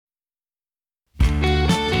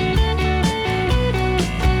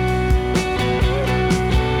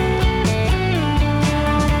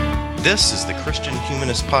This is the Christian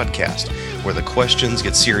Humanist Podcast, where the questions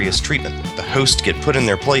get serious treatment, the hosts get put in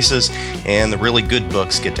their places, and the really good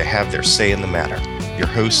books get to have their say in the matter. Your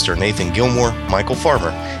hosts are Nathan Gilmour, Michial Farmer,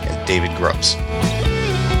 and David Grubbs.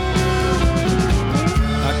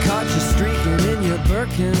 I caught you streaking in your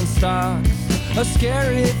Birkenstocks, a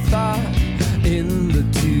scary thought in the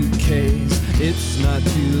 2Ks. It's not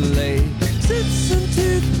too late. Since some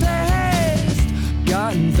toothpaste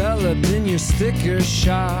got enveloped in your sticker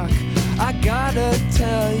shock, I gotta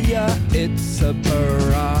tell ya, it's a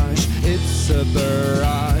barrage. It's a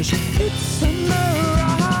barrage. It's a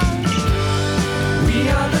mirage. We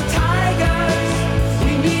are the tigers.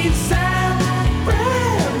 We need separate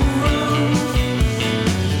rooms.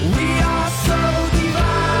 We are so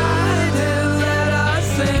divided. Let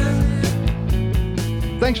us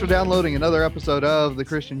in. Thanks for downloading another episode of the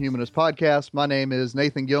Christian Humanist Podcast. My name is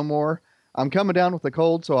Nathan Gilmour. I'm coming down with a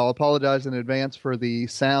cold, so I'll apologize in advance for the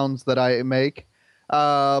sounds that I make.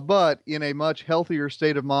 But in a much healthier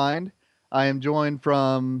state of mind, I am joined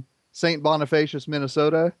from St. Bonifacius,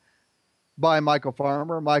 Minnesota, by Michial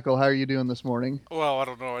Farmer. Michial, how are you doing this morning? Well, I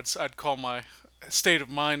don't know. I'd call my state of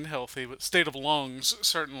mind healthy, but state of lungs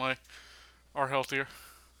certainly are healthier.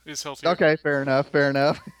 Is healthier. Okay, fair enough.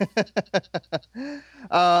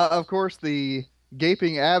 Of course, the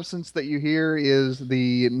gaping absence that you hear is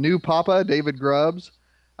the new Papa, David Grubbs.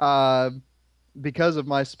 Because of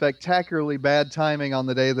my spectacularly bad timing on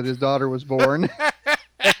the day that his daughter was born.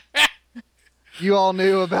 You all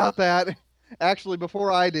knew about that, actually,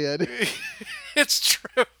 before I did. It's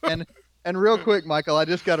true. And real quick, Michial, I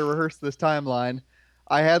just got to rehearse this timeline.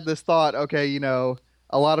 I had this thought, okay,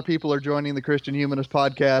 a lot of people are joining the Christian Humanist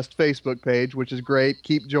Podcast Facebook page, which is great.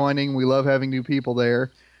 Keep joining. We love having new people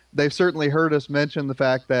there. They've certainly heard us mention the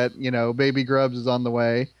fact that, baby Grubbs is on the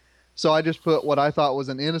way. So I just put what I thought was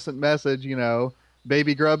an innocent message,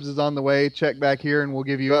 baby Grubbs is on the way. Check back here and we'll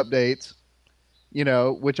give you updates,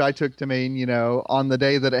 which I took to mean, on the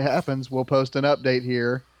day that it happens, we'll post an update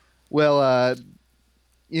here. Well,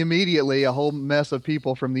 immediately a whole mess of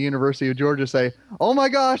people from the University of Georgia say, oh my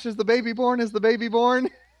gosh, is the baby born? Is the baby born?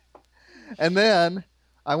 And then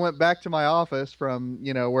I went back to my office from,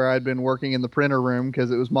 where I'd been working in the printer room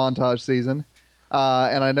because it was montage season.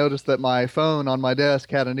 And I noticed that my phone on my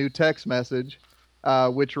desk had a new text message,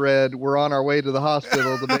 which read, we're on our way to the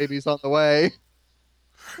hospital. The baby's on the way.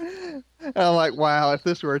 And I'm like, wow, if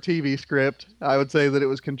this were a TV script, I would say that it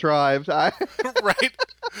was contrived. Right.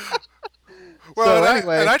 Well, So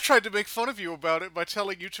and I tried to make fun of you about it by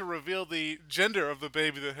telling you to reveal the gender of the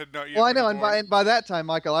baby that had not yet Well, I been know, and born. by that time,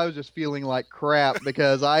 Michial, I was just feeling like crap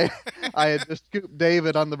because I had just scooped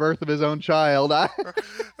David on the birth of his own child.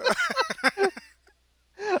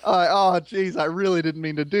 Oh, geez, I really didn't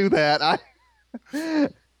mean to do that.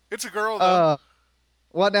 It's a girl, though.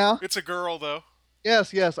 What now? It's a girl, though.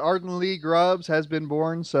 Yes, Arden Lee Grubbs has been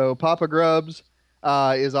born, so Papa Grubbs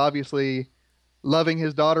is obviously loving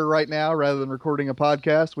his daughter right now rather than recording a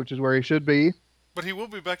podcast, which is where he should be. But he will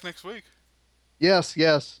be back next week. Yes,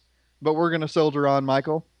 but we're going to soldier on,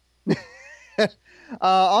 Michial.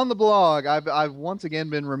 On the blog, I've once again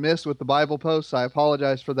been remiss with the Bible posts. I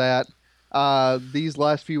apologize for that. These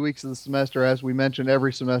last few weeks of the semester, as we mentioned,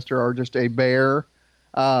 every semester are just a bear.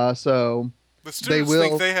 So The students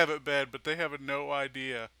think they have it bad, but they have no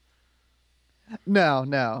idea.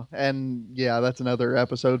 No. And yeah, that's another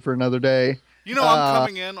episode for another day. I'm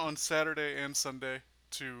coming in on Saturday and Sunday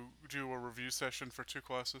to do a review session for 2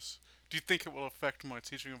 classes. Do you think it will affect my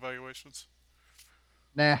teaching evaluations?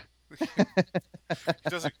 Nah. He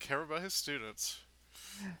doesn't care about his students.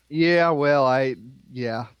 Yeah, well,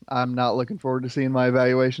 I'm not looking forward to seeing my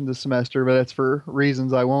evaluation this semester, but it's for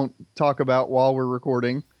reasons I won't talk about while we're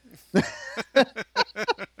recording.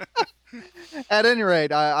 At any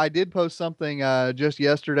rate, I did post something just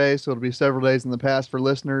yesterday, so it'll be several days in the past for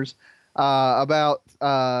listeners, about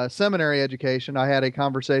seminary education. I had a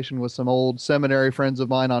conversation with some old seminary friends of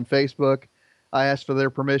mine on Facebook. I asked for their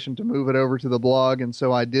permission to move it over to the blog, and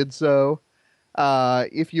so I did so.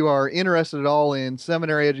 If you are interested at all in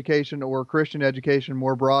seminary education or Christian education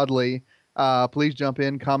more broadly, please jump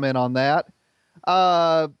in, comment on that.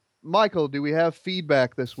 Michial, do we have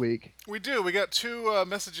feedback this week? We do. We got 2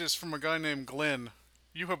 messages from a guy named Glenn.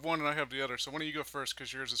 You have one and I have the other, so why don't you go first,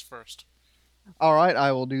 because yours is first. All right,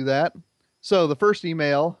 I will do that. So the first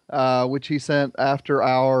email, which he sent after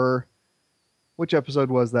our... Which episode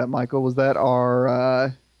was that, Michial? Was that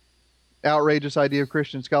our outrageous idea of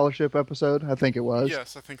Christian scholarship episode? I think it was.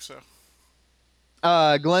 Yes, I think so.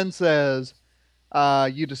 Glenn says,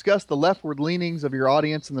 you discussed the leftward leanings of your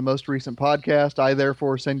audience in the most recent podcast. I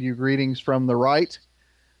therefore send you greetings from the right.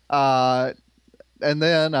 And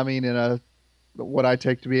then, I mean, in what I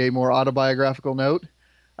take to be a more autobiographical note,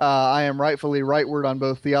 I am rightfully rightward on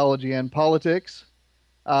both theology and politics.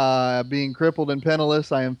 Being crippled and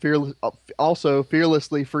penniless, I am also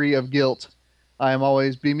fearlessly free of guilt. I am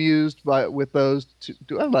always bemused with those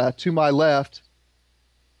to my left.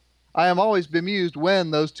 I am always bemused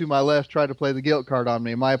when those to my left try to play the guilt card on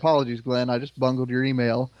me. My apologies, Glenn. I just bungled your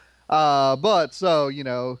email. But so,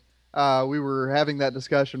 we were having that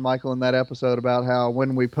discussion, Michael, in that episode about how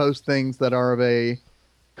when we post things that are of a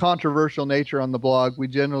controversial nature on the blog, we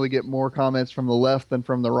generally get more comments from the left than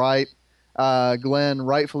from the right. Glenn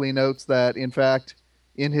rightfully notes that, in fact,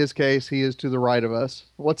 in his case, he is to the right of us.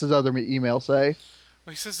 What's his other email say?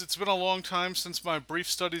 He says, it's been a long time since my brief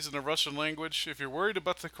studies in the Russian language. If you're worried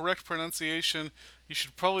about the correct pronunciation, you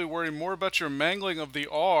should probably worry more about your mangling of the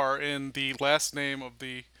R in the last name of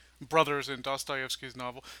the brothers in Dostoevsky's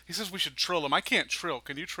novel. He says we should trill him. I can't trill.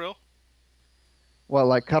 Can you trill? What,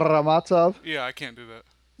 like Karamazov? Yeah, I can't do that.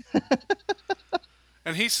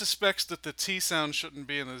 And he suspects that the T sound shouldn't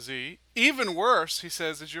be in the Z. Even worse, he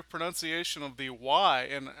says, is your pronunciation of the Y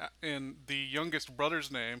in the youngest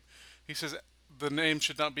brother's name. He says the name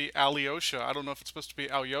should not be Alyosha. I don't know if it's supposed to be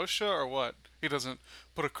Alyosha or what. He doesn't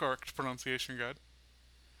put a correct pronunciation guide.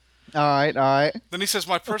 All right. Then he says,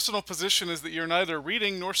 my personal position is that you're neither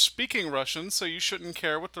reading nor speaking Russian, so you shouldn't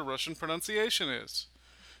care what the Russian pronunciation is.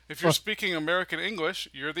 If you're speaking American English,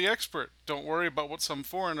 you're the expert. Don't worry about what some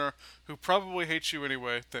foreigner, who probably hates you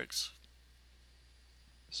anyway, thinks.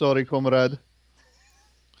 Sorry, comrade.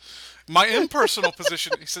 My impersonal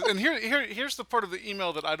position, he says, and here's the part of the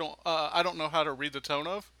email that I don't know how to read the tone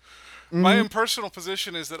of. Mm-hmm. My impersonal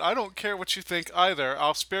position is that I don't care what you think either.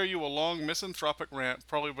 I'll spare you a long misanthropic rant,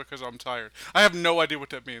 probably because I'm tired. I have no idea what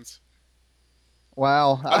that means.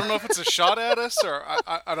 Wow. I don't know if it's a shot at us or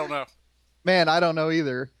I don't know. Man, I don't know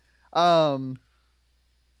either. But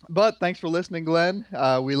thanks for listening, Glenn.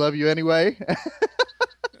 We love you anyway.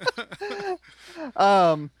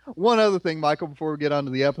 One other thing, Michael, before we get on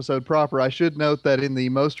to the episode proper, I should note that in the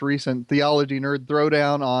most recent Theology Nerd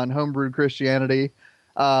Throwdown on Homebrewed Christianity,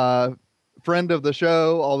 friend of the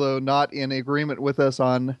show, although not in agreement with us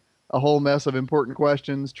on a whole mess of important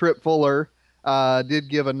questions, Trip Fuller, did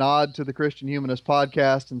give a nod to the Christian Humanist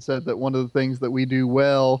podcast and said that one of the things that we do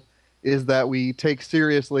well is that we take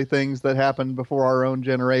seriously things that happened before our own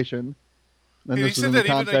generation. And he said that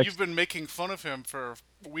even though you've been making fun of him for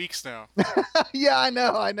weeks now. Yeah, I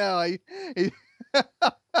know.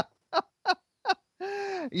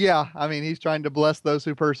 Yeah, I mean, he's trying to bless those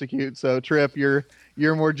who persecute. So, Trip, you're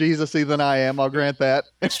more Jesus-y than I am. I'll grant that.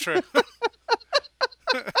 It's true.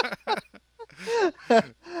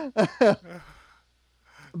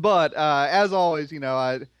 But as always,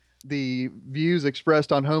 the views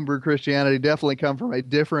expressed on Homebrewed Christianity definitely come from a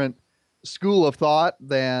different school of thought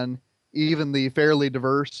than even the fairly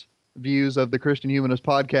diverse views of the Christian Humanist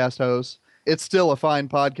podcast hosts. It's still a fine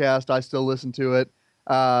podcast. I still listen to it.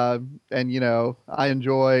 And, I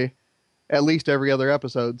enjoy at least every other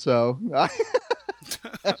episode. So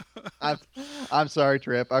I'm sorry,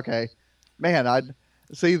 Trip. Okay. Man, I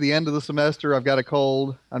see the end of the semester. I've got a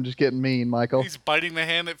cold. I'm just getting mean, Michael. He's biting the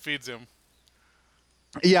hand that feeds him.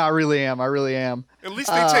 Yeah, I really am. At least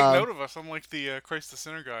they take note of us, unlike the Christ the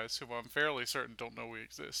Sinner guys, who I'm fairly certain don't know we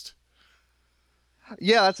exist.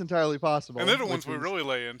 Yeah, that's entirely possible. And they're the ones we really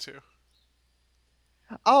lay into.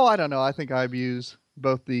 Oh, I don't know. I think I abuse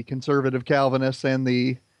both the conservative Calvinists and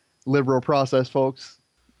the liberal process folks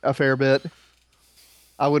a fair bit.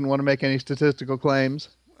 I wouldn't want to make any statistical claims.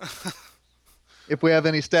 If we have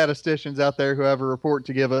any statisticians out there who have a report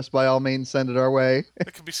to give us, by all means, send it our way.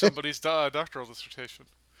 It could be somebody's doctoral dissertation.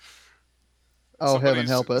 Oh, heaven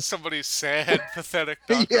help us. Somebody's sad, pathetic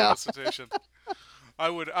doctoral dissertation. I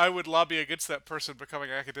would lobby against that person becoming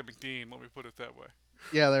academic dean, let me put it that way.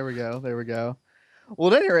 Yeah, there we go.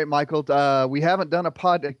 Well, at any rate, Michael, we haven't done a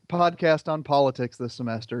podcast on politics this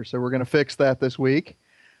semester, so we're going to fix that this week.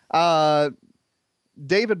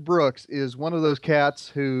 David Brooks is one of those cats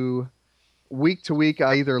who, week to week,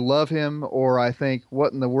 I either love him or I think,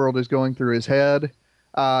 what in the world is going through his head?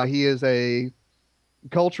 He is a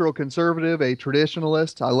cultural conservative, a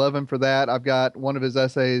traditionalist. I love him for that. I've got one of his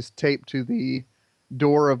essays taped to the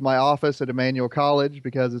door of my office at Emmanuel College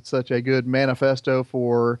because it's such a good manifesto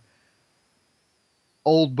for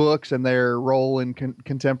old books and their role in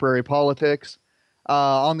contemporary politics.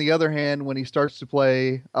 On the other hand, when he starts to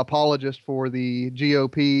play apologist for the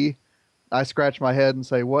GOP, I scratch my head and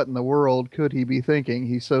say, what in the world could he be thinking?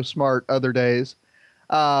 He's so smart other days.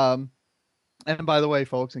 And by the way,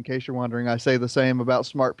 folks, in case you're wondering, I say the same about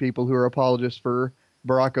smart people who are apologists for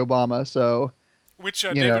Barack Obama. So, which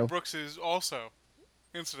David Brooks is also.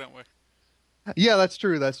 incidentally. Yeah, that's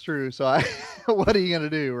true. That's true. So what are you gonna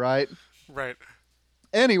do, right? Right.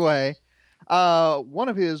 Anyway, one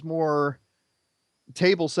of his more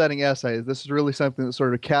table-setting essays. This is really something that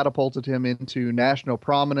sort of catapulted him into national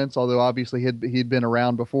prominence. Although obviously he'd been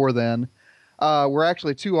around before then. Were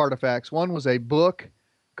actually two artifacts. One was a book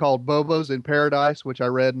called Bobos in Paradise, which I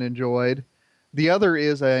read and enjoyed. The other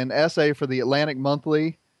is an essay for the Atlantic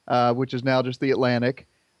Monthly, which is now just the Atlantic,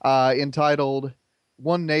 entitled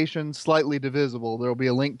 "One Nation, Slightly Divisible." There will be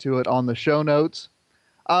a link to it on the show notes.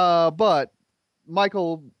 But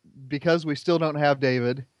Michael, because we still don't have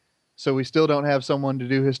David, so we still don't have someone to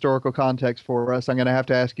do historical context for us, I'm going to have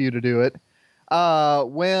to ask you to do it.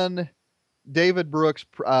 When David Brooks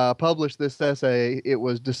published this essay, it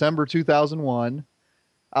was December 2001,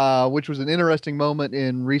 which was an interesting moment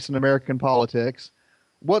in recent American politics.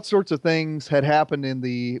 What sorts of things had happened in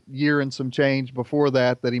the year and some change before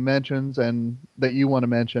that he mentions and that you want to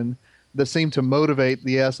mention that seemed to motivate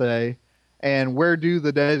the essay? And where do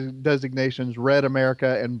the designations Red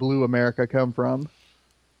America and Blue America come from?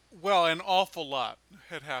 Well, an awful lot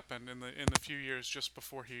had happened in the few years just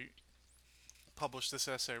before he published this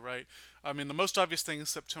essay, right? I mean, the most obvious thing is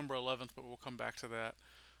September 11th, but we'll come back to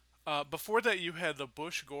that. Before that, you had the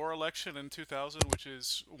Bush-Gore election in 2000, which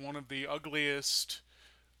is one of the ugliest.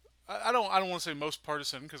 I don't want to say most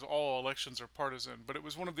partisan because all elections are partisan, but it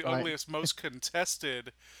was one of the Right. ugliest, most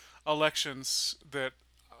contested elections that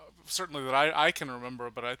certainly that I can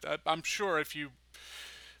remember. But I'm sure if you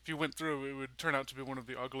went through, it would turn out to be one of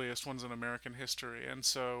the ugliest ones in American history. And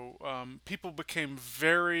so people became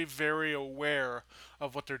very, very aware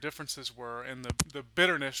of what their differences were, and the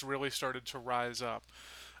bitterness really started to rise up.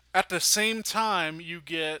 At the same time, you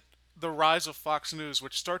get the rise of Fox News,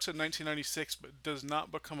 which starts in 1996 but does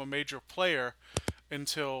not become a major player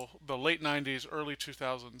until the late 90s, early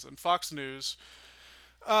 2000s. And Fox News,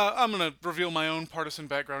 I'm going to reveal my own partisan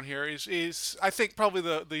background here, is I think probably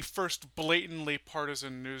the first blatantly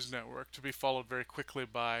partisan news network to be followed very quickly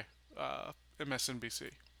by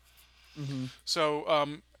MSNBC. Mm-hmm. So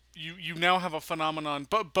you now have a phenomenon,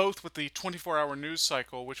 but both with the 24-hour news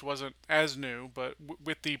cycle, which wasn't as new, but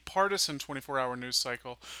with the partisan 24-hour news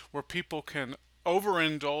cycle, where people can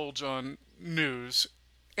overindulge on news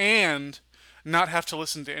and not have to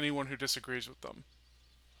listen to anyone who disagrees with them.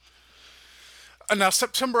 Now,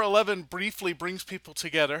 September 11 briefly brings people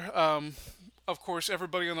together. Of course,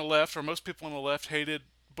 everybody on the left, or most people on the left, hated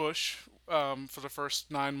Bush for the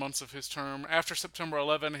first 9 months of his term. After September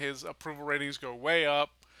 11, his approval ratings go way up.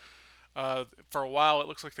 For a while, it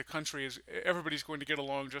looks like everybody's going to get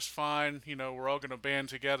along just fine. You know, we're all going to band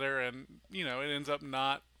together, and you know, it ends up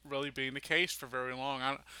not really being the case for very long.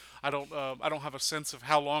 I don't have a sense of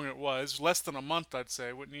how long it was. Less than a month, I'd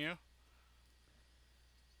say, wouldn't you?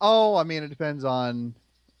 Oh, I mean, it depends on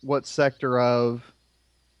what sector of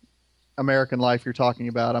American life you're talking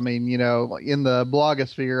about. I mean, in the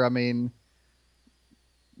blogosphere, I mean,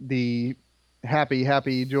 the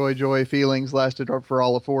happy, joy feelings lasted for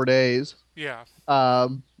all of 4 days. Yeah,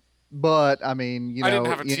 Um, but I mean, I didn't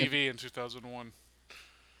have a TV in 2001.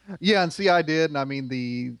 yeah, and see, I did, and I mean,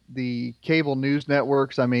 the cable news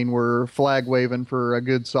networks, I mean, were flag waving for a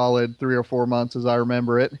good solid 3 or 4 months, as I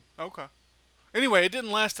remember it. Okay. Anyway, it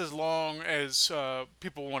didn't last as long as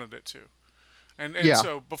people wanted it to, and Yeah.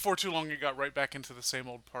 so before too long, it got right back into the same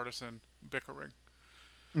old partisan bickering.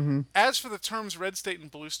 Hmm. As for the terms red state and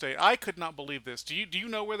blue state, I could not believe this. Do you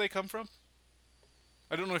know where they come from?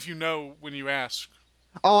 I don't know if you know when you ask.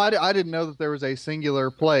 Oh, I didn't know that there was a singular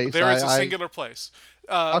place. There is a singular place.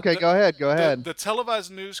 Okay, The, go ahead. the televised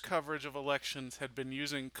news coverage of elections had been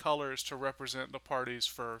using colors to represent the parties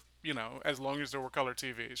for, as long as there were color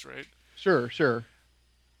TVs, right? Sure, sure.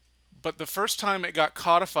 But the first time it got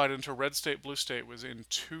codified into red state, blue state was in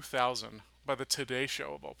 2000 by the Today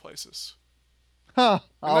Show of all places. Huh, Isn't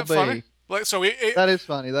I'll that funny? be. Like, so That is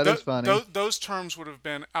funny. That is funny. those terms would have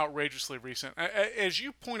been outrageously recent. As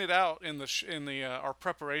you pointed out in our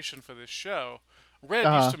preparation for this show, red used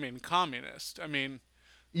Uh-huh. to mean communist. I mean,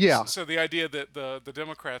 Yeah. so the idea that the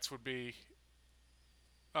Democrats would be,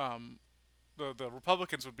 the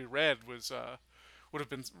Republicans would be red would have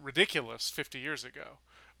been ridiculous 50 years ago.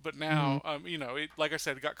 But Hmm. now, like I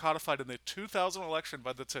said, it got codified in the 2000 election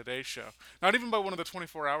by the Today Show, not even by one of the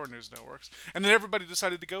 24-hour news networks. And then everybody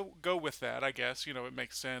decided to go with that. I guess it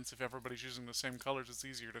makes sense if everybody's using the same colors; it's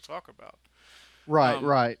easier to talk about. Right,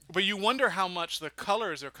 right. But you wonder how much the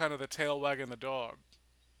colors are kind of the tail wagging the dog.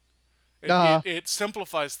 Uh-huh. It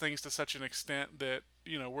simplifies things to such an extent that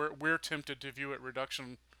we're tempted to view it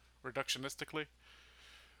reductionistically.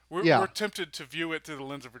 We're Yeah. tempted to view it through the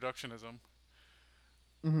lens of reductionism.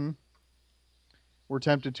 Hmm. We're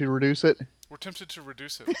tempted to reduce it. We're tempted to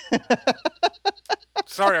reduce it.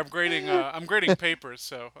 Sorry, I'm grading. I'm grading papers,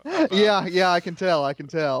 so. Yeah, I can tell. I can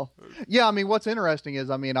tell. Yeah, I mean, what's interesting is,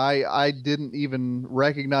 I mean, I didn't even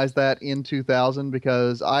recognize that in 2000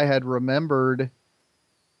 because I had remembered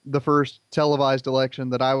the first televised election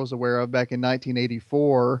that I was aware of back in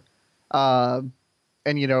 1984, and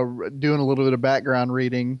doing a little bit of background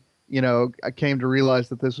reading, I came to realize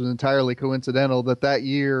that this was entirely coincidental. That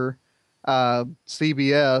year,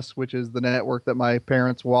 CBS, which is the network that my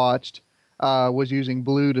parents watched, was using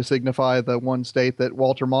blue to signify the one state that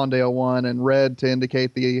Walter Mondale won, and red to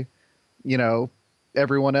indicate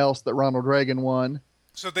everyone else that Ronald Reagan won.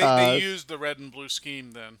 So they used the red and blue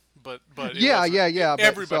scheme then, but yeah.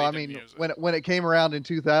 Everybody so I didn't mean, use it. when it came around in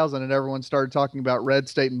 2000 and everyone started talking about red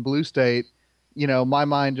state and blue state, my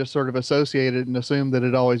mind just sort of associated and assumed that it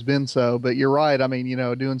had always been so. But you're right. I mean,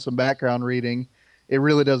 doing some background reading, it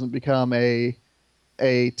really doesn't become a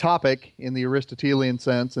topic in the Aristotelian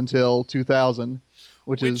sense until 2000,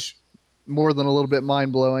 which is more than a little bit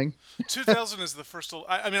mind-blowing. 2000 is the first.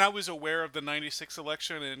 I mean, I was aware of the 96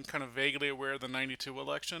 election and kind of vaguely aware of the 92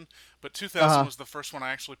 election, but 2000 was the first one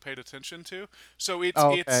I actually paid attention to. So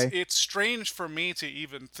it's strange for me to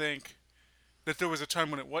even think that there was a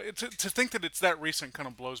time when it was. To think that it's that recent kind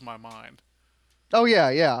of blows my mind. Oh,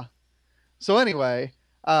 yeah. So anyway,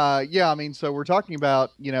 I mean, so we're talking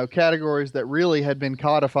about, categories that really had been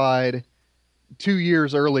codified 2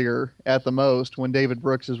 years earlier at the most when David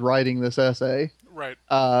Brooks is writing this essay. Right.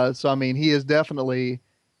 So, I mean, he is definitely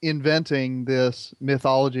inventing this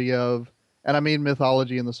mythology and I mean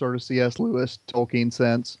mythology in the sort of C.S. Lewis, Tolkien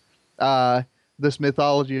sense, this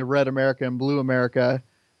mythology of red America and blue America,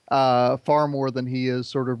 far more than he is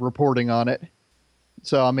sort of reporting on it.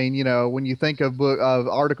 So, I mean, when you think of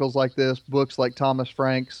articles like this, books like Thomas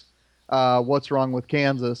Frank's What's Wrong with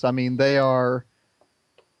Kansas, I mean, they are,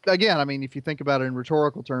 again, I mean, if you think about it in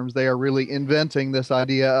rhetorical terms, they are really inventing this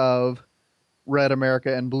idea of red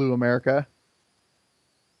America and blue America.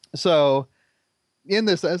 So, in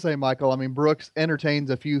this essay, Michael, I mean, Brooks entertains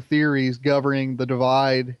a few theories governing the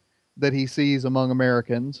divide that he sees among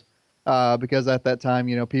Americans. Because at that time,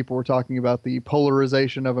 people were talking about the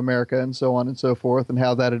polarization of America and so on and so forth, and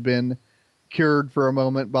how that had been cured for a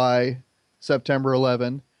moment by September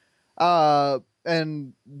 11.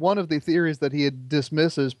 And one of the theories that he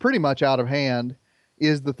dismisses pretty much out of hand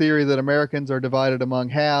is the theory that Americans are divided among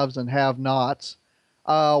haves and have-nots.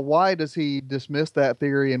 Why does he dismiss that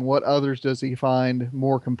theory, and what others does he find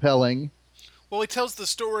more compelling? Well, he tells the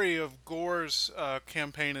story of Gore's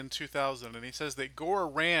campaign in 2000, and he says that Gore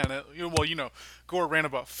ran. Gore ran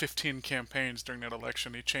about 15 campaigns during that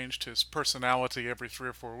election. He changed his personality every 3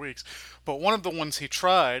 or 4 weeks. But one of the ones he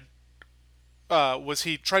tried was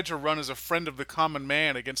he tried to run as a friend of the common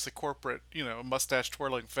man against the corporate,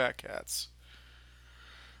 mustache-twirling fat cats.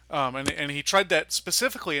 And he tried that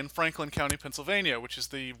specifically in Franklin County, Pennsylvania, which is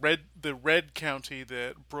the red county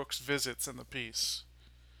that Brooks visits in the piece.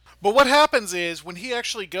 But what happens is, when he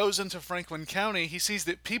actually goes into Franklin County, he sees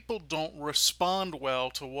that people don't respond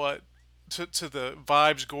well to the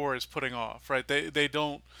vibes Gore is putting off. Right? They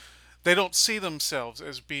don't see themselves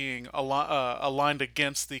as being aligned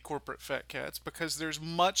against the corporate fat cats, because there's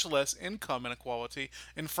much less income inequality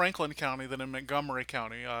in Franklin County than in Montgomery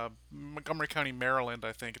County. Montgomery County, Maryland,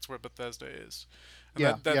 I think it's where Bethesda is.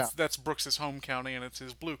 And that's Brooks's home county, and it's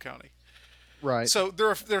his blue county. Right. So there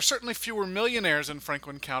are certainly fewer millionaires in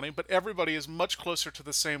Franklin County, but everybody is much closer to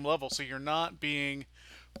the same level, so you're not being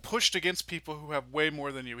pushed against people who have way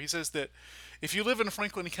more than you. He says that if you live in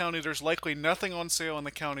Franklin County, there's likely nothing on sale in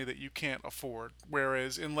the county that you can't afford,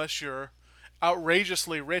 whereas unless you're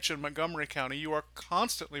outrageously rich in Montgomery County, you are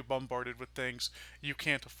constantly bombarded with things you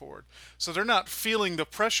can't afford. So they're not feeling the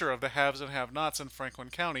pressure of the haves and have-nots in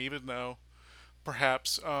Franklin County, even though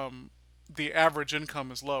perhaps the average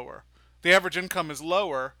income is lower. The average income is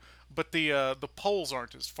lower, but the polls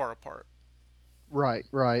aren't as far apart. Right.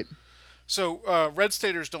 So red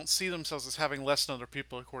staters don't see themselves as having less than other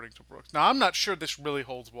people, according to Brooks. Now, I'm not sure this really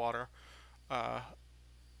holds water.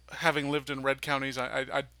 Having lived in red counties,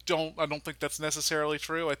 I don't think that's necessarily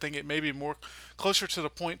true. I think it may be more closer to the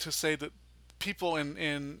point to say that people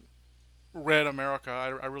in red America,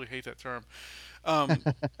 I really hate that term,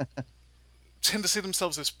 tend to see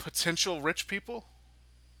themselves as potential rich people.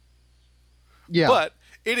 Yeah. But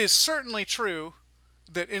it is certainly true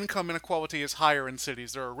that income inequality is higher in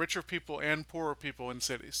cities. There are richer people and poorer people in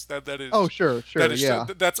cities. That is. Oh, sure. That is yeah.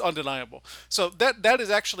 That's undeniable. So that is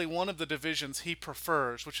actually one of the divisions he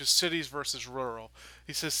prefers, which is cities versus rural.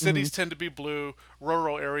 He says cities tend to be blue,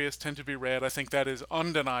 rural areas tend to be red. I think that is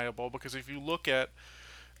undeniable, because if you look at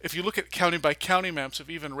if you look at county by county maps of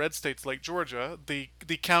even red states like Georgia, the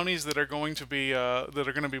counties that are going to be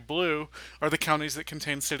blue are the counties that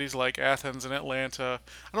contain cities like Athens and Atlanta.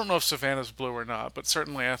 I don't know if Savannah's blue or not, but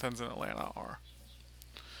certainly Athens and Atlanta are.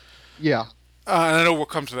 Yeah. And I know we'll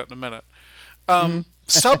come to that in a minute.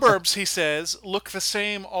 Suburbs, he says, look the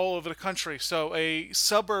same all over the country. So a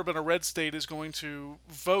suburb in a red state is going to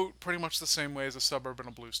vote pretty much the same way as a suburb in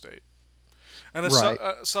a blue state. And Right.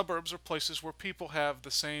 Suburbs are places where people have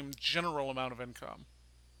the same general amount of income.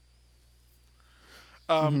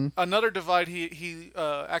 Another divide he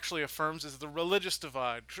actually affirms is the religious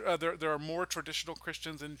divide. There are more traditional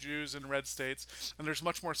Christians and Jews in red states, and there's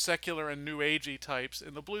much more secular and New Agey types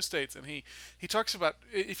in the blue states. And he talks about,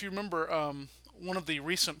 if you remember, one of the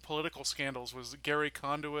recent political scandals was Gary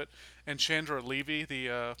Conduit and Chandra Levy,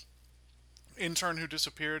 the intern who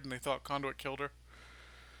disappeared, and they thought Conduit killed her.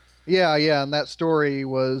 Yeah, yeah, and that story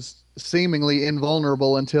was seemingly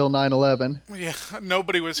invulnerable until 9/11. Yeah,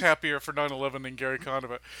 nobody was happier for 9/11 than Gary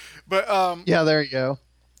Conduit. But Yeah, there you go.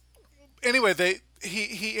 anyway,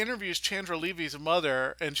 he interviews Chandra Levy's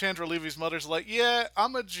mother, and Chandra Levy's mother's like, "Yeah,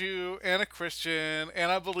 I'm a Jew and a Christian,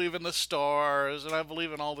 and I believe in the stars, and I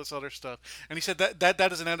believe in all this other stuff." And he said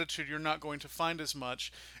that is an attitude you're not going to find as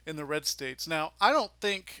much in the red states. Now, I don't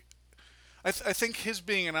think I think his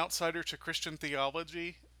being an outsider to Christian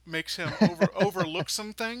theology makes him overlook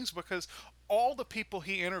some things, because all the people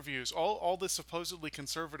he interviews, all the supposedly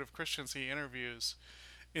conservative Christians he interviews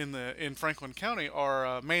in Franklin County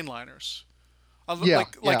are mainliners. Yeah,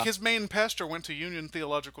 Like his main pastor went to Union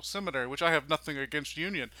Theological Seminary, which I have nothing against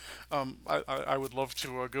Union. I would love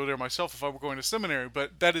to go there myself if I were going to seminary,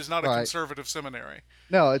 but that is not a Right. conservative seminary.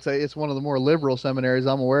 No, it's one of the more liberal seminaries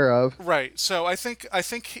I'm aware of. Right. So I think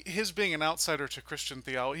his being an outsider to Christian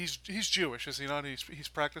theology, he's Jewish, is he not? He's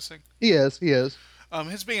practicing. He is. He is.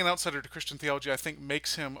 His being an outsider to Christian theology, I think,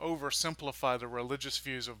 makes him oversimplify the religious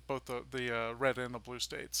views of both the red and the blue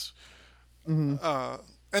states.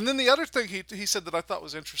 And then the other thing he said that I thought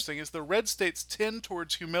was interesting is the red states tend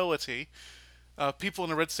towards humility. People in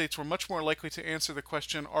the red states were much more likely to answer the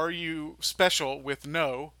question, "Are you special?" with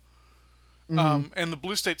no. And the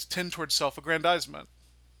blue states tend towards self-aggrandizement,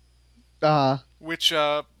 which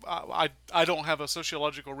I don't have a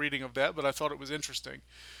sociological reading of that, but I thought it was interesting.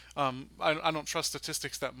 I don't trust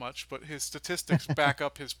statistics that much, but his statistics back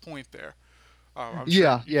up his point there. I'm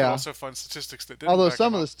Yeah, sure you yeah. can also find statistics that didn't Although back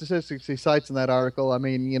some him of the up. statistics he cites in that article, I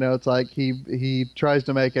mean, it's like he tries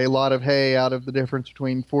to make a lot of hay out of the difference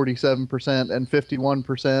between 47% and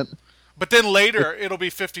 51%. But then later, it'll be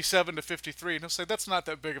 57 to 53, and he'll say that's not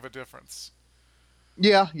that big of a difference.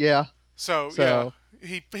 Yeah, yeah. So So- yeah,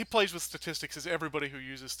 he plays with statistics as everybody who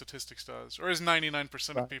uses statistics does, or as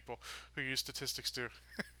 99% of Right. people who use statistics do.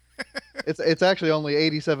 It's actually only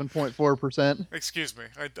 87.4%. Excuse me,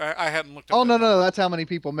 I hadn't looked at Oh, that. no, that's how many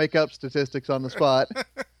people make up statistics on the spot.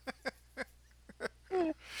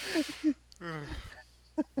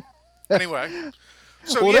 Anyway,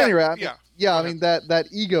 so Well, yeah, at any rate, I mean, yeah. yeah, Go I ahead. mean that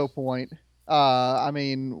ego point. I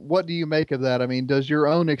mean, what do you make of that? I mean, does your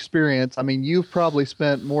own experience? I mean, you've probably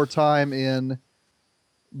spent more time in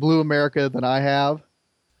Blue America than I have.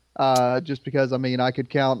 Just because, I mean, I could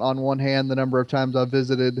count on one hand the number of times I've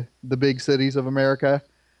visited the big cities of America.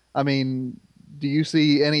 I mean, do you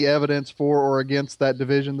see any evidence for or against that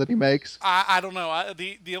division that he makes? I don't know.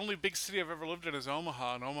 The only big city I've ever lived in is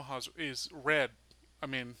Omaha, and Omaha is red. I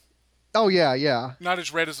mean, Oh, yeah, yeah. not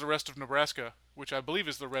as red as the rest of Nebraska, which I believe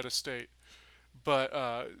is the reddest state. But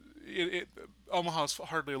Omaha's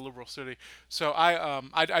hardly a liberal city, so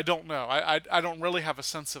I don't know. I don't really have a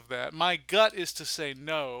sense of that. My gut is to say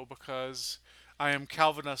no, because I am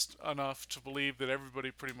Calvinist enough to believe that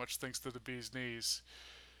everybody pretty much thinks they're the bee's knees.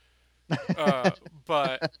 Uh,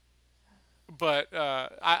 but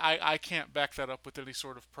I can't back that up with any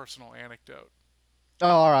sort of personal anecdote. Oh,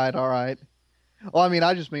 all right, all right. Well, I mean,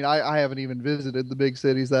 I just mean I haven't even visited the big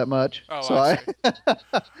cities that much. Oh, So I see.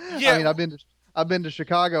 Yeah, I mean, I've been to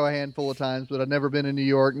Chicago a handful of times, but I've never been in New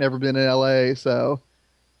York, never been in LA. So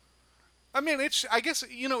I mean, I guess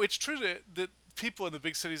it's true that people in the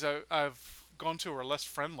big cities I've gone to are less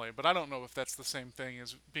friendly, but I don't know if that's the same thing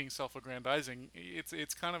as being self-aggrandizing.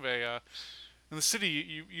 It's kind of in the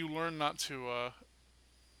city you learn not to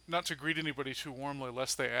greet anybody too warmly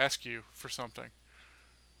lest they ask you for something.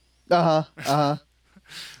 uh-huh.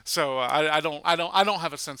 So I don't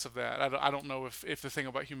have a sense of that. I don't know if the thing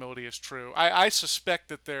about humility is true. I suspect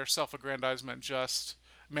that their self-aggrandizement just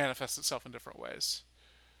manifests itself in different ways.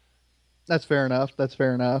 That's fair enough. That's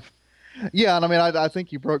fair enough. Yeah, and I mean, I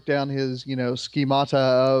think you broke down his, schemata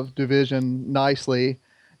of division nicely.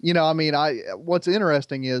 I mean, what's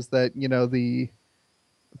interesting is that,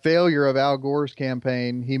 failure of Al Gore's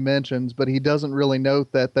campaign he mentions, but he doesn't really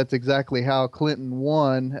note that that's exactly how Clinton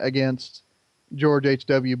won against George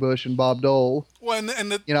H.W. Bush and Bob Dole. Well, and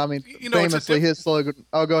the I mean, it's famously his slogan.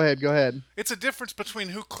 Oh, go ahead, go ahead. it's a difference between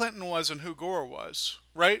who Clinton was and who Gore was,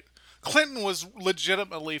 right? Clinton was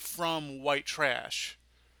legitimately from white trash.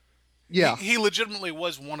 He Yeah, he legitimately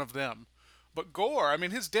was one of them. But Gore, I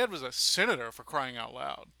mean, his dad was a senator, for crying out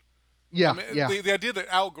loud. I yeah, mean, yeah. the idea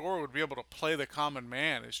that Al Gore would be able to play the common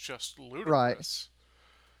man is just Right. ludicrous.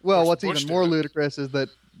 Of Well, course, what's Bush even did more it. ludicrous is that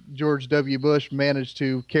George W. Bush managed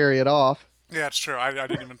to carry it off. Yeah, it's true. I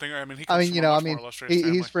didn't even think. I mean, he I comes mean, from a I much more mean, illustrious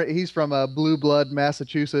family. he's from a blue blood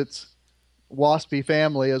Massachusetts waspy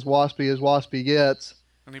family, as waspy gets.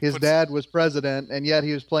 And he His puts dad was president, and yet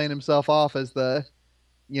he was playing himself off as the,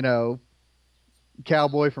 you know,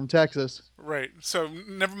 cowboy from Texas. right. So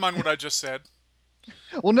never mind what I just said.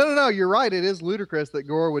 Well, no, no, no. You're right. It is ludicrous that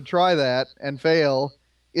Gore would try that and fail.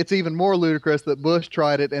 It's even more ludicrous that Bush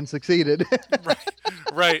tried it and succeeded. Right.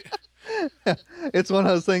 Right. It's one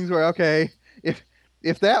of those things where, okay, if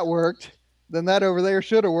if that worked, then that over there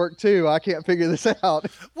should have worked too. I can't figure this out.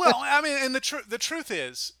 Well, I mean, and the truth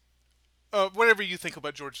is, whatever you think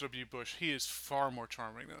about George W. Bush, he is far more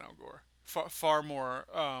charming than Al Gore. Far more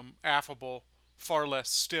affable, far less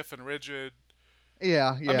stiff and rigid.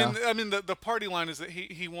 Yeah, yeah. I mean, the party line is that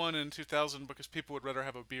he won in 2000 because people would rather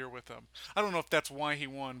have a beer with him. I don't know if that's why he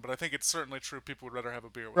won, but I think it's certainly true. People would rather have a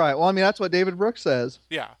beer with Right. him. Well, I mean, that's what David Brooks says.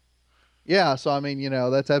 Yeah. Yeah. So, I mean,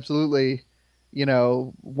 that's absolutely,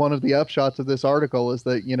 one of the upshots of this article is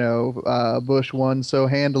that, Bush won so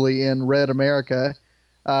handily in Red America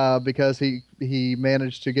because he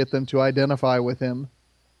managed to get them to identify with him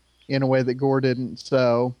in a way that Gore didn't.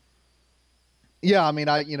 So, yeah, I mean,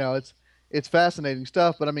 it's fascinating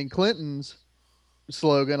stuff. But I mean, Clinton's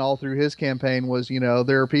slogan all through his campaign was,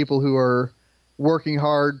 there are people who are working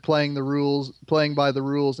hard, playing the rules, playing by the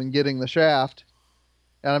rules, and getting the shaft.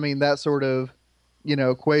 And I mean, that sort of,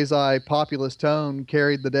 quasi populist tone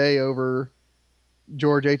carried the day over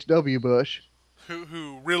George H.W. Bush.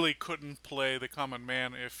 Who really couldn't play the common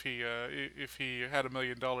man if he had $1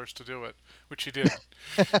 million to do it, which he did.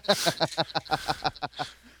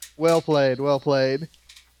 Well played, well played.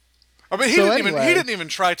 I mean, So he anyway, didn't even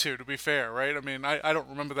try to be fair, right? I mean, I don't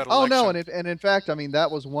remember that oh no, election. and in fact, I mean,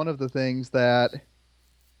 that was one of the things that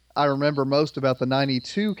I remember most about the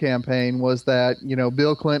 '92 campaign was that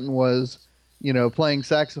Bill Clinton was playing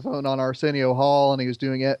saxophone on Arsenio Hall, and he was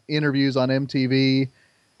doing interviews on MTV,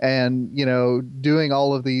 and doing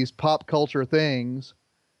all of these pop culture things.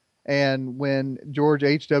 And when George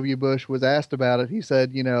H.W. Bush was asked about it, he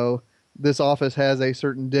said, this office has a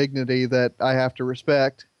certain dignity that I have to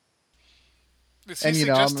respect. Is he And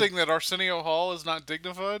suggesting that Arsenio Hall is not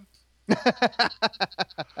dignified?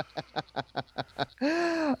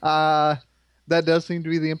 uh, that does seem to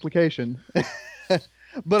be the implication.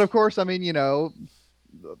 But of course, I mean,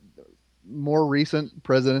 more recent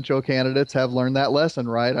presidential candidates have learned that lesson,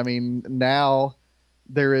 right? I mean, now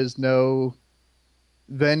there is no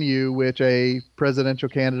venue which a presidential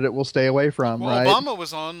candidate will stay away from, Well, right? Obama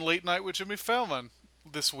was on Late Night with Jimmy Fallon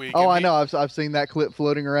this week, Oh, and I know. I've seen that clip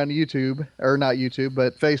floating around YouTube, or not YouTube,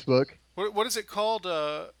 but Facebook. what is it called?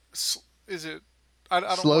 Is it? I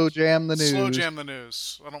don't Slow watch jam the Slow news. Jam the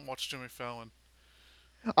News. I don't watch Jimmy Fallon.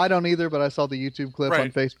 I don't either, but I saw the YouTube clip on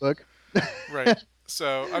Right, Facebook. right.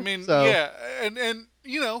 So I mean, So yeah, and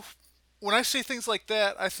when I see things like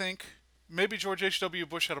that, I think maybe George H.W.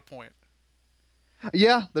 Bush had a point.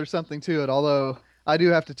 yeah, there's something to it. Although I do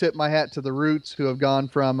have to tip my hat to the Roots, who have gone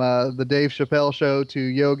from the Dave Chappelle show to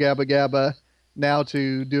Yo Gabba Gabba, now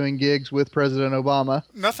to doing gigs with President Obama.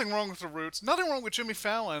 Nothing wrong with the Roots. Nothing wrong with Jimmy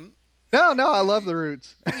Fallon. No, no, I love the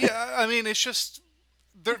Roots. Yeah, I mean, it's just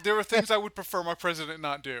there are things I would prefer my president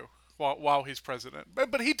not do while he's president.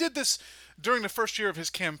 But he did this during the first year of his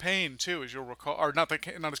campaign too, as you'll recall, or not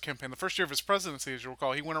his campaign, the first year of his presidency, as you'll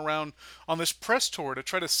recall. He went around on this press tour to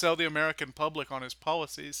try to sell the American public on his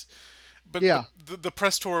policies. But Yeah, the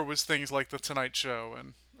press tour was things like the Tonight Show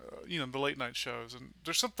and the late night shows, and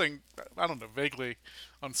there's something, I don't know, vaguely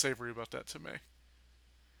unsavory about that to me.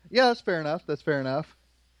 yeah, that's fair enough. That's fair enough.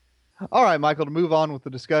 All right, Michael, to move on with the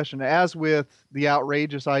discussion, as with the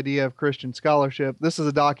outrageous idea of Christian scholarship, this is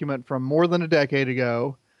a document from more than a decade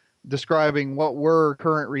ago describing what were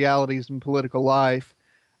current realities in political life.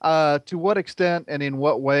 To what extent and in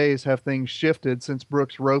what ways have things shifted since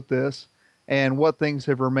Brooks wrote this, and what things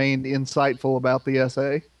have remained insightful about the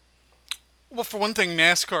essay? Well, for one thing,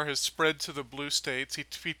 NASCAR has spread to the blue states.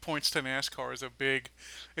 He points to NASCAR as a big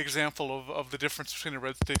example of the difference between the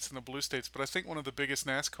red states and the blue states. But I think one of the biggest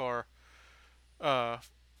NASCAR uh,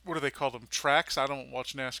 what do they call them? Tracks? I don't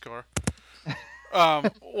watch NASCAR.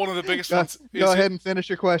 One of the biggest Go, ones go ahead and finish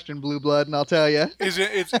your question, Blue Blood, and I'll tell you.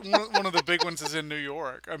 it's one of the big ones is in New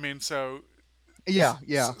York. I mean, so Yeah,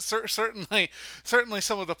 yeah. certainly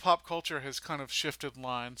some of the pop culture has kind of shifted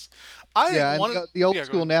lines. I think Yeah, and the old yeah, go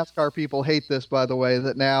school ahead. NASCAR people hate this, by the way,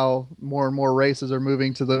 that now more and more races are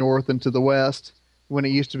moving to the north and to the west when it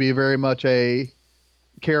used to be very much a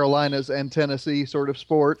Carolinas and Tennessee sort of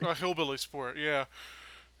sport. A hillbilly sport, yeah.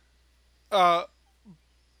 Uh,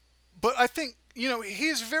 but I think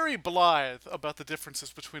he's very blithe about the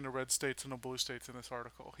differences between the red states and the blue states in this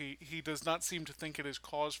article. He does not seem to think it is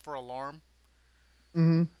cause for alarm.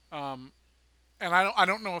 Hmm. Um, and I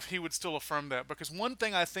don't know if he would still affirm that, because one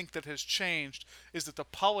thing I think that has changed is that the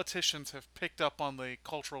politicians have picked up on the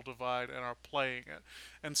cultural divide and are playing it,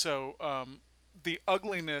 and so the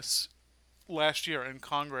ugliness last year in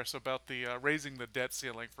Congress about the raising the debt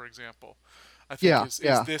ceiling, for example, I think Yeah, is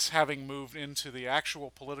yeah. this having moved into the actual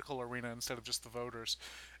political arena instead of just the voters,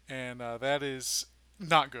 and that is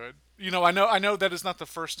not good. I know that is not the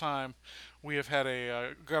first time we have had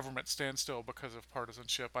a government standstill because of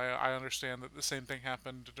partisanship. I understand that the same thing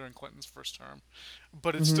happened during Clinton's first term,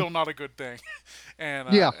 but it's Hmm. still not a good thing.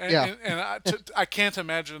 and Yeah, uh, and, yeah. and, and I can't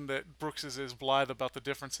imagine that Brooks is as blithe about the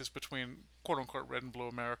differences between quote unquote red and blue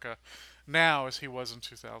America now as he was in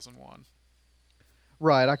 2001.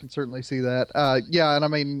 Right, I can certainly see that. Yeah, and I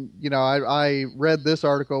mean, I read this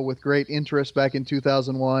article with great interest back in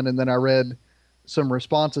 2001, and then I read some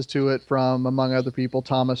responses to it from, among other people,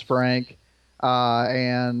 Thomas Frank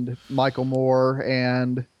and Michael Moore,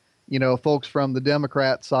 and folks from the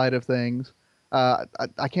Democrat side of things.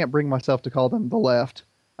 I can't bring myself to call them the left.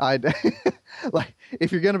 I like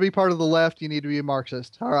if you're going to be part of the left, you need to be a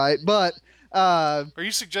Marxist. All right, but uh, Are you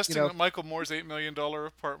you suggesting know, that Michael Moore's $8 million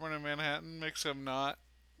apartment in Manhattan makes him not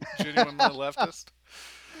genuinely leftist?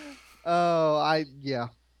 oh, yeah,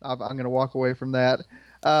 I'm going to walk away from that.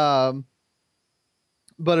 Um,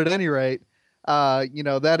 but at any rate,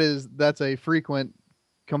 that's a frequent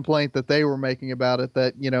complaint that they were making about it.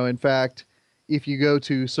 That in fact, if you go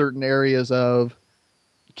to certain areas of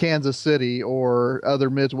Kansas City or other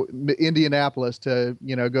Indianapolis to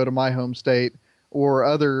go to my home state or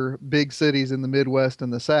other big cities in the Midwest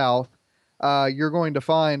and the South, you're going to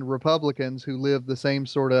find Republicans who live the same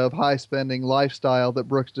sort of high spending lifestyle that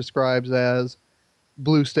Brooks describes as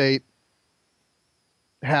blue state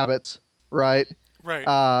habits, right? Right.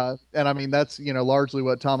 And I mean that's largely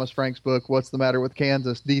what Thomas Frank's book "What's the Matter with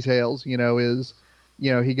Kansas" details. Is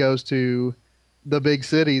he goes to the big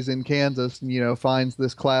cities in Kansas and finds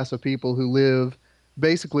this class of people who live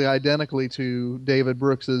basically identically to David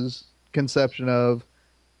Brooks's conception of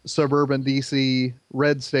suburban DC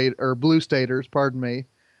red state or blue staters, pardon me,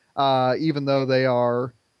 even though they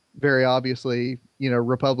are very obviously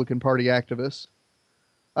Republican Party activists.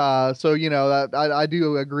 So that I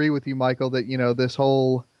do agree with you, Michael, that this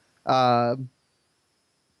whole uh,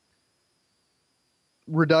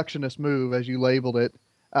 reductionist move, as you labeled it,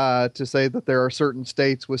 to say that there are certain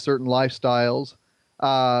states with certain lifestyles.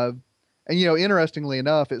 And interestingly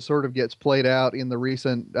enough, it sort of gets played out in the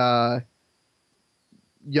recent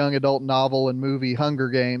young adult novel and movie Hunger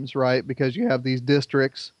Games, right? Because you have these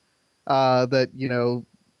districts that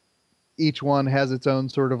each one has its own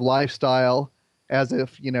sort of lifestyle, as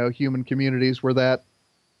if human communities were that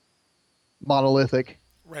monolithic.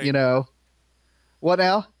 Right. You know what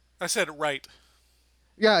now? I said right.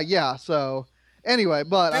 Yeah, yeah. So anyway,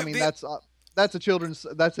 but I The, mean the,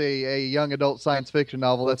 that's a young adult science fiction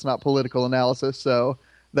novel. That's not political analysis. So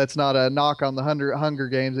that's not a knock on the Hunger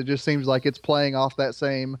Games. It just seems like it's playing off that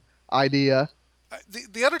same idea.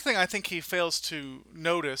 the other thing I think he fails to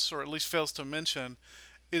notice, or at least fails to mention,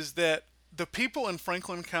 is that the people in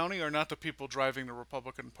Franklin County are not the people driving the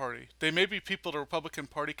Republican Party. They may be people the Republican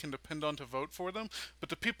Party can depend on to vote for them, but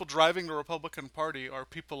the people driving the Republican Party are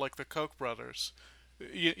people like the Koch brothers,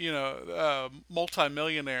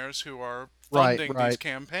 multimillionaires who are Right, funding these right.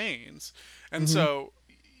 campaigns, and Hmm. so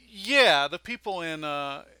yeah, the people in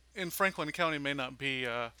Franklin County may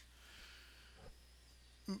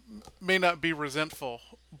not be resentful,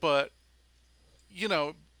 but you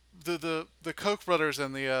know, the Koch brothers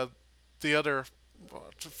and the other,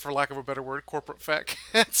 for lack of a better word, corporate fat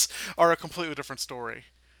cats are a completely different story.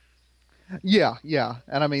 Yeah, yeah.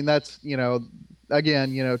 And I mean that's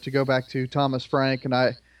again to go back to Thomas Frank and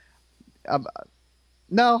I'm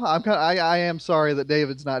no, I am sorry that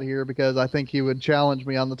David's not here because I think he would challenge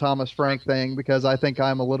me on the Thomas Frank thing because I think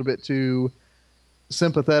I'm a little bit too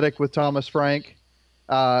sympathetic with Thomas Frank,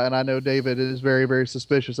 and I know David is very very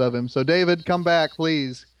suspicious of him. So David, come back,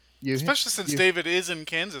 please. You Especially since you David is in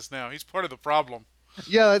Kansas now, he's part of the problem.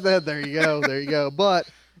 Yeah, there you go, there you go. But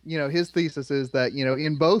his thesis is that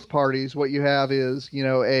in both parties, what you have is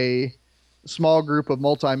a small group of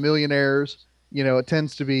multimillionaires. It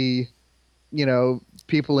tends to be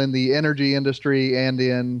people in the energy industry and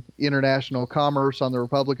in international commerce on the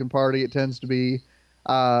Republican Party. It tends to be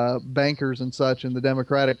bankers and such in the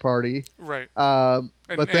Democratic Party. Right.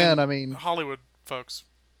 But then, I And mean, Hollywood folks.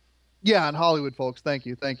 yeah, and Hollywood folks. Thank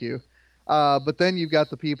you, thank you. But then you've got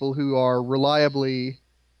the people who are reliably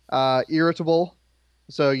irritable.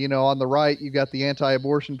 So, on the right, you've got the anti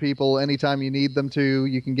abortion people. Anytime you need them to,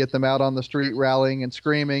 you can get them out on the street rallying and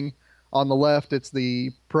screaming. On the left, it's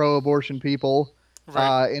the pro abortion people.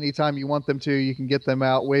 Right. Anytime you want them to, you can get them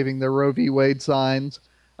out waving their Roe v. Wade signs.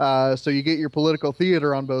 So you get your political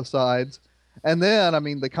theater on both sides. And then, I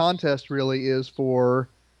mean, the contest really is for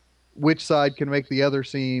which side can make the other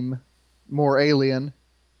seem more alien.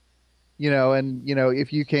 And,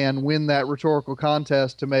 if you can win that rhetorical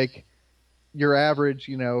contest to make your average,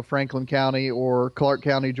 Franklin County or Clark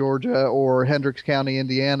County, Georgia, or Hendricks County,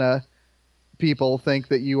 Indiana people think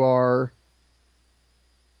that you are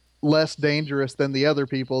less dangerous than the other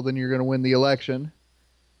people, then you're going to win the election.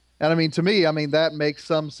 And I mean, to me, I mean, that makes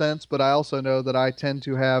some sense, but I also know that I tend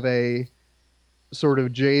to have a sort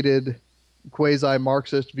of jaded, quasi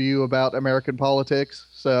Marxist view about American politics.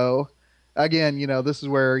 So, again, this is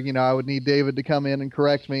where, I would need David to come in and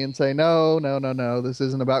correct me and say, no, no, no, no, this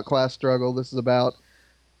isn't about class struggle. This is about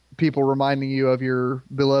people reminding you of your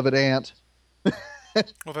beloved aunt.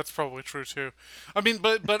 Well, that's probably true too. I mean,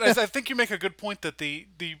 but I think you make a good point that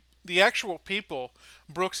the actual people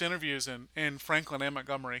Brooks interviews in Franklin and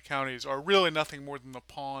Montgomery counties are really nothing more than the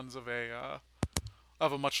pawns of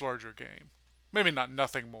a much larger game. Maybe not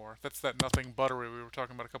nothing more. That's that nothing buttery we were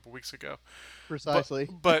talking about a couple weeks ago. But Precisely.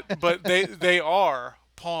 but they are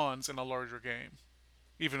pawns in a larger game,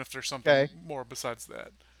 even if there's something Okay. more besides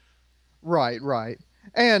that. Right, right.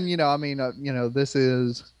 And, I mean, this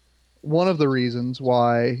is one of the reasons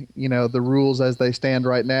why, the rules as they stand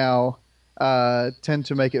right now tend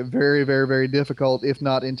to make it very, very, very difficult, if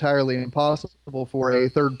not entirely impossible, for a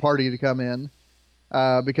third party to come in.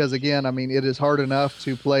 Because, again, I mean, it is hard enough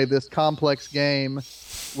to play this complex game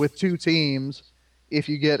with two teams. If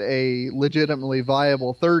you get a legitimately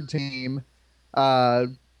viable third team, uh,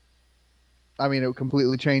 I mean, it would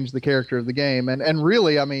completely change the character of the game. And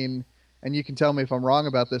really, I mean, and you can tell me if I'm wrong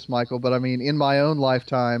about this, Michael, but I mean, in my own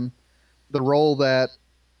lifetime, the role that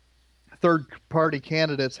third party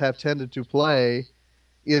candidates have tended to play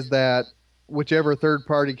is that whichever third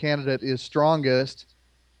party candidate is strongest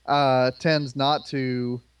tends not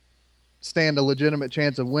to stand a legitimate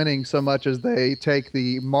chance of winning so much as they take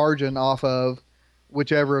the margin off of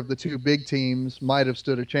whichever of the two big teams might have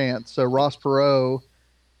stood a chance. So Ross Perot,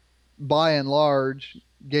 by and large,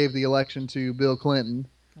 gave the election to Bill Clinton.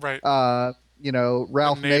 Right. Ralph And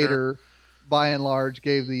Nader, Nader, by and large,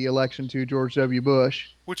 gave the election to George W. Bush.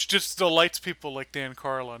 which just delights people like Dan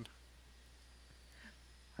Carlin.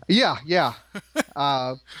 Yeah, yeah.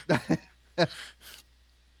 Uh,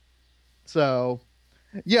 so,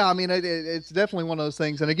 yeah, I mean, it's definitely one of those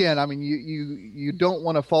things. And again, I mean, you don't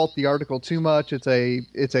want to fault the article too much. It's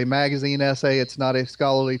a magazine essay. It's not a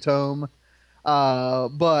scholarly tome.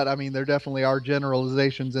 But I mean, there definitely are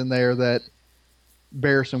generalizations in there that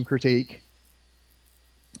bear some critique.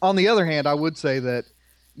 On the other hand, I would say that,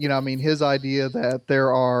 I mean, his idea that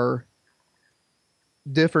there are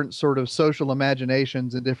different sort of social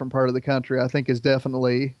imaginations in different part of the country, I think is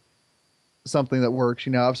definitely something that works.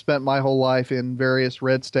 I've spent my whole life in various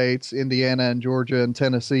red states, Indiana and Georgia and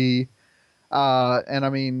Tennessee. And I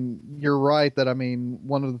mean, you're right that, I mean,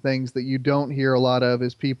 one of the things that you don't hear a lot of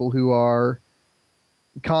is people who are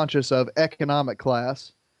conscious of economic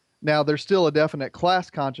class. Now, there's still a definite class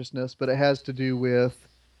consciousness, but it has to do with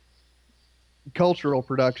cultural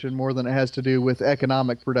production more than it has to do with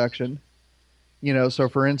economic production. So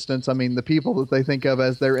for instance, I mean, the people that they think of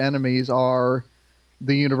as their enemies are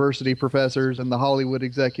the university professors and the Hollywood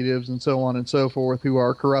executives and so on and so forth who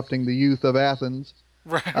are corrupting the youth of Athens.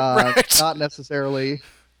 Right. Right. Not necessarily,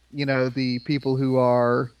 the people who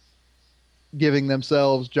are giving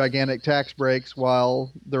themselves gigantic tax breaks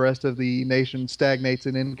while the rest of the nation stagnates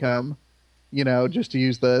in income, just to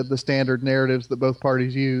use the standard narratives that both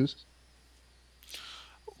parties use.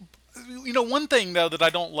 One thing though that I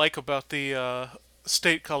don't like about the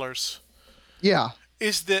state colors Yeah.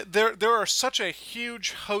 is that there are such a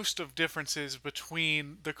huge host of differences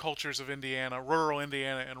between the cultures of rural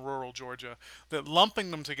Indiana and rural Georgia, that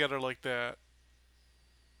lumping them together like that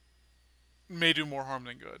may do more harm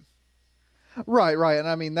than good. Right, right. And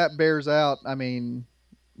I mean, that bears out, I mean,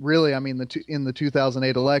 really, I mean, in the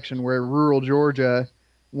 2008 election, where rural Georgia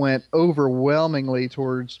went overwhelmingly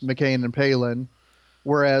towards McCain and Palin,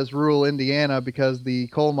 whereas rural Indiana, because the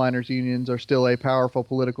coal miners' unions are still a powerful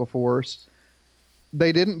political force,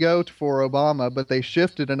 they didn't go for Obama, but they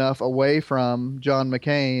shifted enough away from John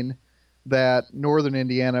McCain that northern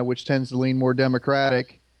Indiana, which tends to lean more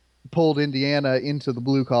Democratic, pulled Indiana into the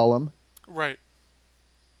blue column. Right.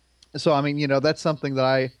 So, I mean, that's something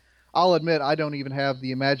that I'll admit I don't even have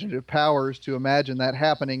the imaginative powers to imagine that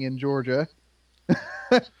happening in Georgia.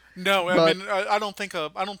 No, I But mean, I don't think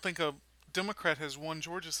a Democrat has won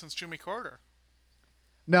Georgia since Jimmy Carter,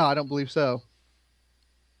 no, I don't believe so.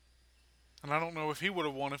 and I don't know if he would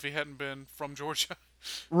have won if he hadn't been from Georgia.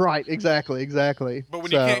 Right, exactly. But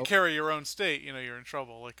when you can't So, carry your own state, you're in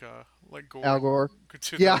trouble. Like Al Gore, Gore.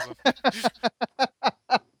 Yeah, 2000.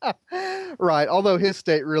 right. Although his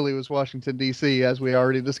state really was Washington, D.C., as we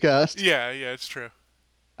already discussed. Yeah, it's true.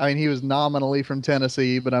 I mean, he was nominally from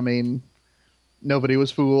Tennessee, but I mean, nobody was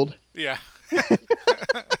fooled. Yeah.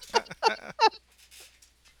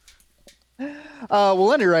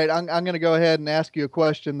 Well, at any rate, I'm going to go ahead and ask you a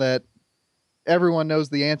question that everyone knows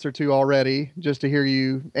the answer to already, just to hear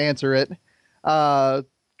you answer it,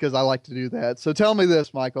 because I like to do that. So tell me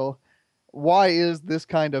this, Michael. Why is this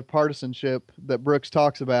kind of partisanship that Brooks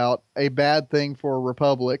talks about a bad thing for a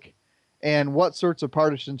republic? And what sorts of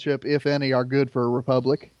partisanship, if any, are good for a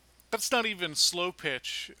republic? That's not even slow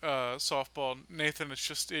pitch softball, Nathan. It's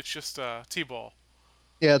just t-ball.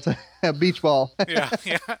 Yeah, it's a beach ball. Yeah,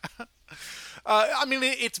 yeah. I mean,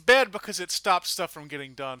 it's bad because it stops stuff from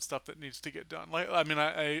getting done, stuff that needs to get done. Like, I mean,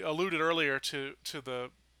 I alluded earlier to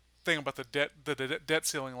the thing about the debt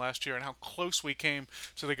ceiling last year and how close we came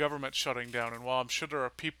to the government shutting down. And while I'm sure there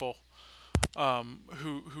are people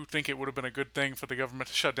who think it would have been a good thing for the government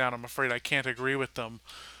to shut down, I'm afraid I can't agree with them.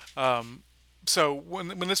 So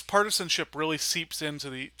when this partisanship really seeps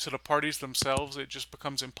into the parties themselves, it just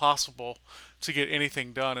becomes impossible to get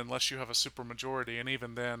anything done unless you have a supermajority, and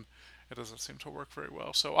even then, it doesn't seem to work very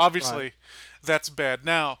well. So obviously, Right. that's bad.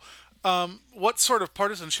 Now, what sort of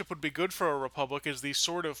partisanship would be good for a republic is the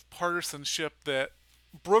sort of partisanship that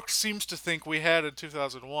Brooks seems to think we had in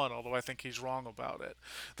 2001, although I think he's wrong about it.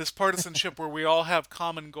 This partisanship where we all have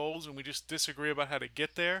common goals and we just disagree about how to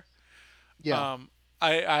get there. Yeah.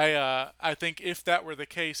 I think if that were the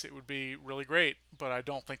case, it would be really great, but I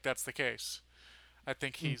don't think that's the case. I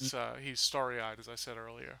think Mhm. he's starry-eyed, as I said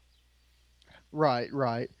earlier.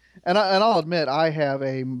 Right. And I'll admit I have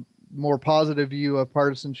a more positive view of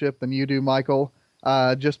partisanship than you do, Michael.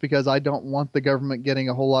 Just because I don't want the government getting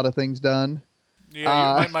a whole lot of things done. Yeah,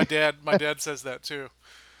 Uh, my dad says that too.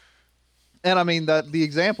 and I mean that the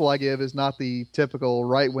example I give is not the typical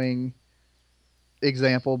right wing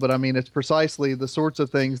example, but I mean it's precisely the sorts of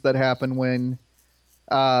things that happen when,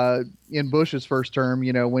 in Bush's first term,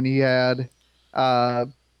 when he had, uh,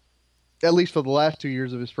 at least for the last 2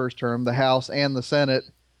 years of his first term, the House and the Senate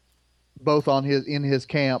both in his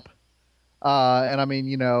camp. And I mean,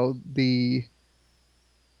 the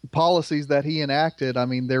policies that he enacted, I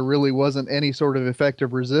mean, there really wasn't any sort of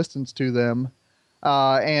effective resistance to them.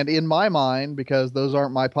 And in my mind, because those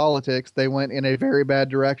aren't my politics, they went in a very bad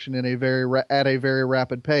direction at a very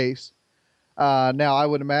rapid pace. Now, I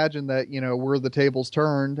would imagine that, were the tables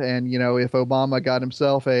turned and, if Obama got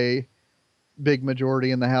himself a big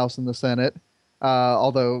majority in the House and the Senate,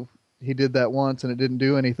 although he did that once and it didn't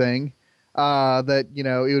do anything, that,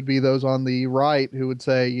 it would be those on the right who would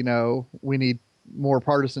say, we need more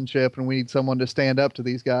partisanship and we need someone to stand up to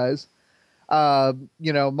these guys. My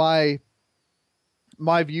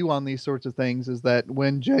view on these sorts of things is that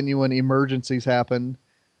when genuine emergencies happen,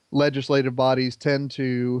 legislative bodies tend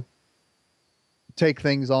to take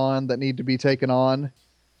things on that need to be taken on,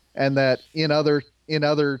 and that in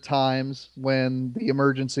other times when the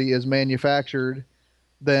emergency is manufactured,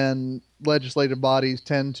 then legislative bodies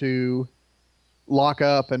tend to lock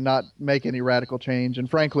up and not make any radical change. And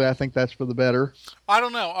frankly, I think that's for the better. I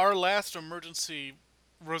don't know. Our last emergency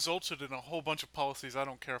resulted in a whole bunch of policies I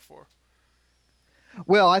don't care for.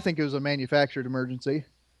 Well, I think it was a manufactured emergency.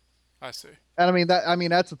 I see. And I mean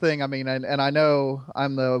that's the thing. I mean, and I know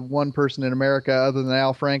I'm the one person in America other than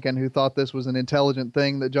Al Franken who thought this was an intelligent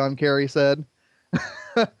thing that John Kerry said.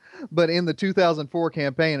 But in the 2004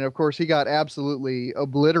 campaign, and of course he got absolutely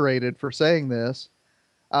obliterated for saying this.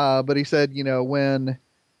 But he said, when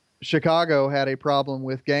Chicago had a problem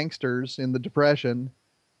with gangsters in the Depression,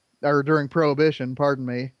 or during Prohibition, pardon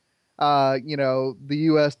me, the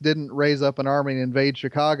U.S. didn't raise up an army and invade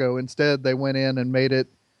Chicago. Instead, they went in and made it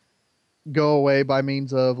go away by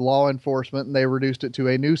means of law enforcement, and they reduced it to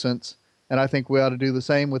a nuisance. And I think we ought to do the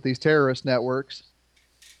same with these terrorist networks.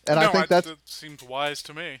 And I No, think that's, that seems wise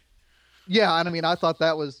to me. yeah, and I mean, I thought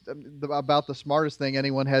that was about the smartest thing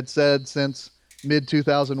anyone had said since mid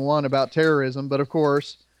 2001 about terrorism. But of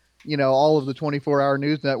course, all of the 24-hour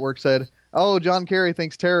news network said, "Oh, John Kerry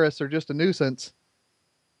thinks terrorists are just a nuisance."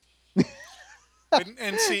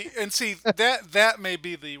 And see that may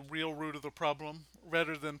be the real root of the problem,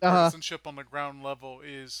 rather than Uh huh. partisanship on the ground level,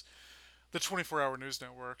 is the 24-hour news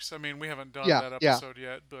networks. I mean, we haven't done Yeah. that Yeah. episode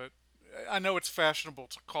yet, but I know it's fashionable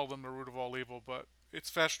to call them the root of all evil, but it's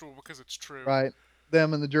fashionable because it's true. Right.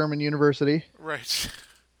 Them and the German university. Right.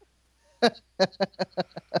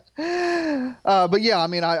 But yeah, I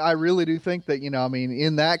mean, I really do think that, I mean,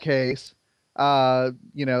 in that case,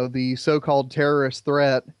 the so-called terrorist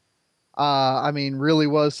threat, I mean, really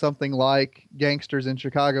was something like gangsters in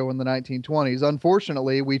Chicago in the 1920s.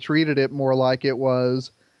 Unfortunately, we treated it more like it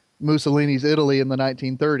was Mussolini's Italy in the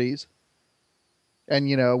 1930s. And,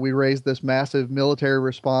 we raised this massive military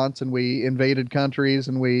response and we invaded countries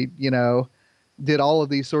and we, did all of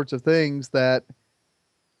these sorts of things that,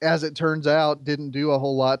 as it turns out, didn't do a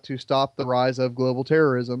whole lot to stop the rise of global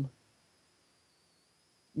terrorism.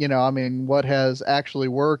 I mean, what has actually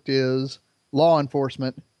worked is law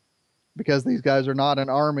enforcement, because these guys are not an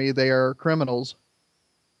army, they are criminals.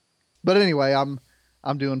 But anyway,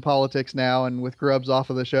 I'm doing politics now, and with Grubbs off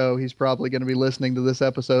of the show, he's probably going to be listening to this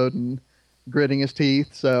episode and gritting his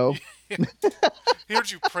teeth. So He heard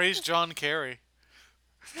you praise John Kerry.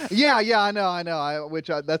 yeah, I know.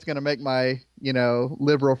 That's going to make my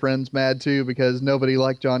liberal friends mad too, because nobody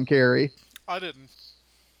liked John Kerry. I didn't.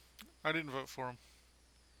 I didn't vote for him.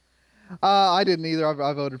 I didn't either.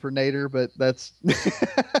 I voted for Nader, but that's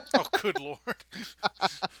Oh, good lord.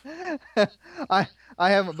 I I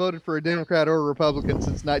haven't voted for a Democrat or a Republican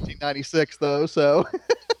since 1996 though, so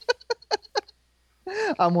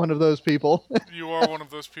I'm one of those people. You are one of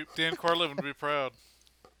those people. Dan Carlin would be proud.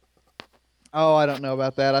 Oh, I don't know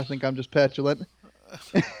about that. I think I'm just petulant.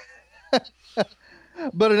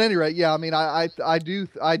 But at any rate, yeah, I mean, I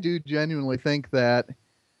do genuinely think that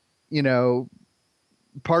you know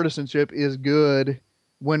partisanship is good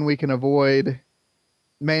when we can avoid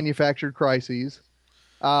manufactured crises,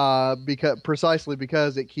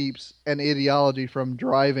 because it keeps an ideology from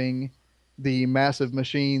driving the massive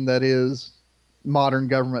machine that is modern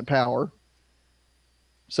government power.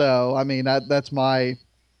 So, I mean, that's my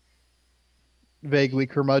vaguely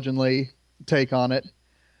curmudgeonly take on it.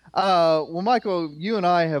 Well, Michael, you and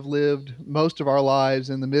I have lived most of our lives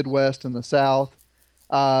in the Midwest and the South,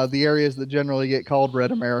 the areas that generally get called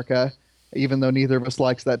Red America, even though neither of us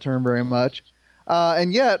likes that term very much.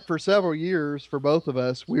 And yet, for several years, for both of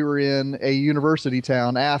us, we were in a university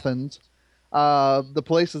town, Athens, the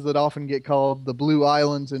places that often get called the Blue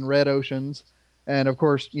Islands and Red Oceans. And of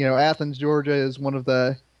course, Athens, Georgia is one of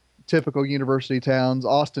the typical university towns.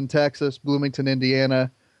 Austin, Texas, Bloomington,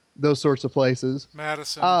 Indiana, those sorts of places.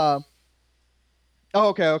 Madison, Oh,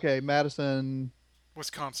 okay. Madison.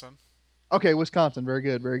 Wisconsin. Okay, Wisconsin. Very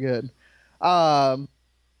good, very good. Um,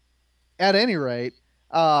 at any rate,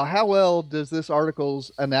 how well does this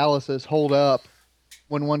article's analysis hold up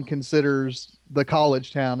when one considers the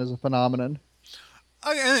college town as a phenomenon?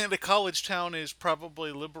 I think the college town is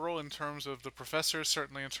probably liberal in terms of the professors,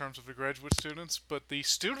 certainly in terms of the graduate students, but the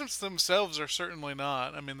students themselves are certainly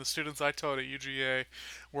not. I mean, the students I taught at UGA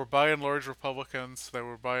were by and large Republicans. They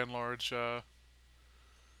were by and large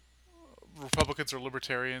Republicans or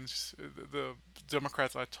libertarians. The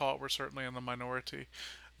Democrats I taught were certainly in the minority.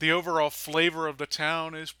 The overall flavor of the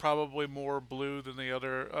town is probably more blue than the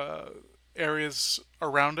other areas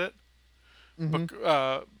around it, Hmm.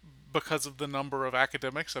 bec- because of the number of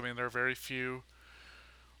academics. I mean, there are very few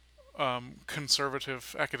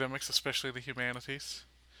conservative academics, especially the humanities.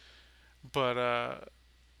 But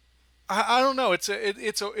I don't know.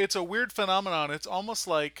 It's a weird phenomenon. It's almost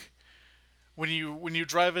like when you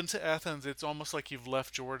drive into Athens, it's almost like you've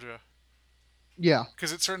left Georgia, Yeah,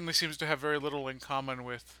 because it certainly seems to have very little in common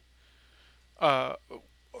with. Uh,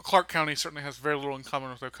 Clark County certainly has very little in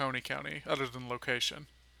common with Oconee County, other than location.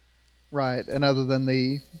 right. And other than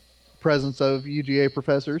the presence of UGA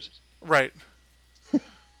professors, Right.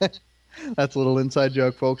 that's a little inside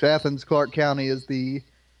joke, folks. Athens, Clark County is the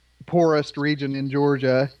poorest region in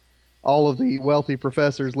Georgia. All of the wealthy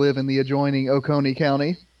professors live in the adjoining Oconee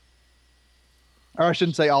County. Or I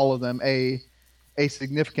shouldn't say all of them, a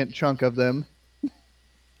significant chunk of them.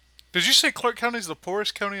 Did you say Clark County is the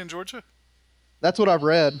poorest county in Georgia? That's what I've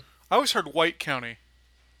read. I always heard White County.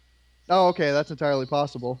 Oh, okay, that's entirely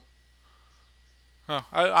possible. Huh.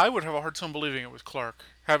 I would have a hard time believing it was Clark,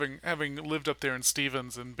 having lived up there in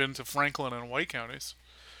Stevens and been to Franklin and White counties.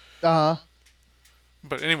 Uh huh.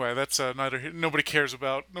 But anyway, that's nobody cares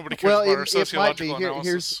about Well, our it might be sociological here's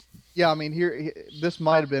analysis. yeah. I mean, this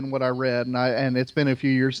might have been what I read, and it's been a few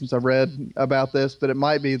years since I read about this, but it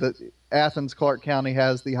might be that Athens Clarke County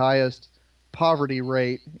has the highest poverty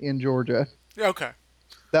rate in Georgia. Yeah, okay.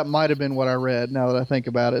 That might have been what I read. Now that I think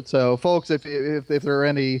about it, so folks, if there are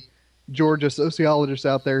any Georgia sociologists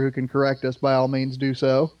out there who can correct us, by all means, do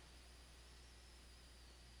so.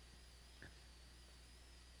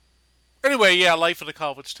 Anyway, yeah, life in a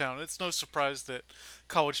college town. It's no surprise that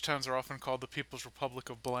college towns are often called the People's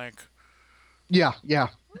Republic of blank. Yeah, yeah.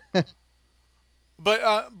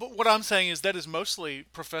 But what I'm saying is that is mostly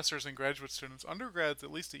professors and graduate students. Undergrads,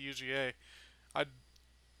 at least at UGA, I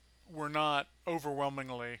were not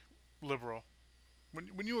overwhelmingly liberal.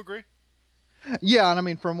 When you agree? Yeah, and I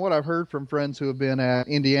mean, from what I've heard from friends who have been at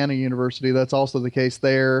Indiana University, that's also the case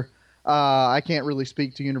there. I can't really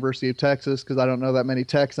speak to University of Texas because I don't know that many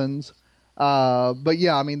Texans. But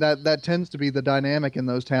yeah, I mean that tends to be the dynamic in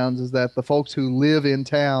those towns is that the folks who live in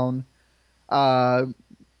town, uh,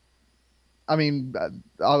 I mean,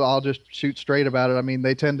 I'll just shoot straight about it. I mean,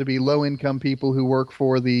 they tend to be low income people who work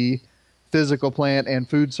for the physical plant and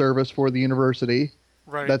food service for the university.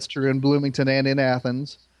 Right. That's true in Bloomington and in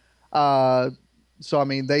Athens. Uh, so I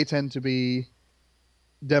mean, they tend to be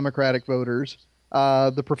Democratic voters.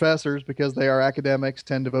 The professors, because they are academics,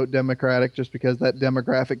 tend to vote Democratic just because that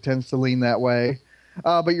demographic tends to lean that way.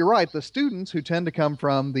 But you're right, the students who tend to come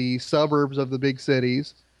from the suburbs of the big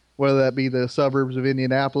cities, whether that be the suburbs of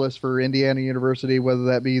Indianapolis for Indiana University, whether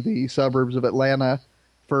that be the suburbs of Atlanta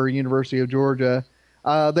for University of Georgia,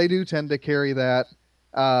 they do tend to carry that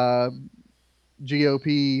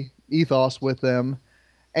GOP ethos with them.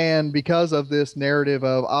 And because of this narrative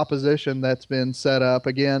of opposition that's been set up,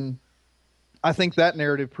 again, I think that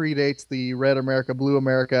narrative predates the Red America, Blue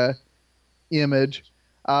America image,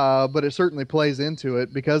 but it certainly plays into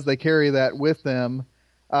it because they carry that with them.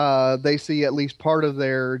 They see at least part of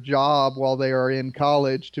their job while they are in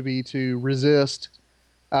college to be to resist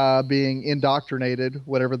being indoctrinated,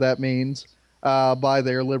 whatever that means, by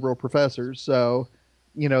their liberal professors. So,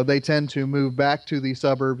 they tend to move back to the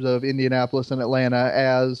suburbs of Indianapolis and Atlanta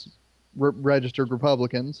as registered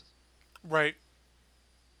Republicans. Right.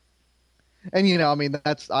 And I mean,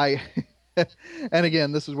 and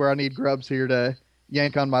again, this is where I need Grubs here to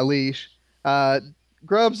yank on my leash.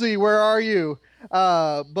 Grubsy, where are you?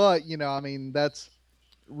 But I mean, that's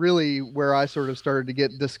really where I sort of started to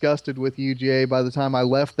get disgusted with UGA by the time I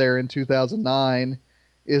left there in 2009,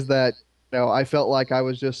 is that, I felt like I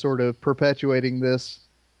was just sort of perpetuating this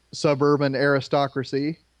suburban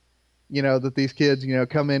aristocracy, that these kids,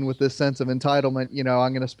 come in with this sense of entitlement.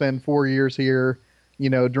 I'm going to spend 4 years here,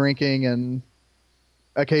 drinking and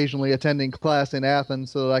occasionally attending class in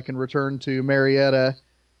Athens so that I can return to Marietta,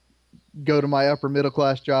 go to my upper middle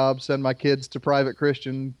class job, send my kids to private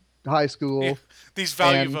Christian high school. Yeah, these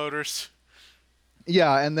value voters.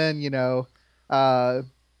 Yeah, and then,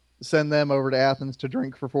 send them over to Athens to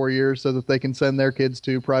drink for 4 years so that they can send their kids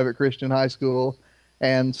to private Christian high school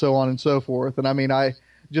and so on and so forth. And I mean,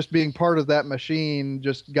 just being part of that machine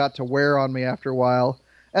just got to wear on me after a while.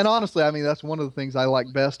 And honestly, I mean, that's one of the things I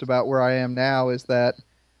like best about where I am now is that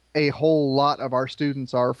a whole lot of our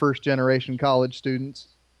students are first generation college students.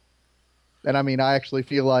 And I mean, I actually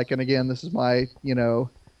feel like, and again, this is my,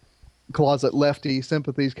 closet lefty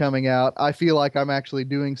sympathies coming out. I feel like I'm actually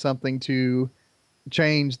doing something to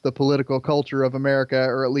change the political culture of America,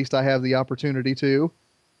 or at least I have the opportunity to.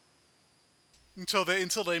 Until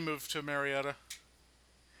they move to Marietta.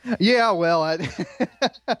 Yeah, well,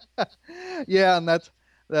 yeah, and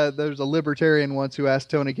there's a libertarian once who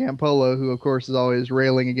asked Tony Campolo, who of course is always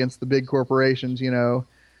railing against the big corporations.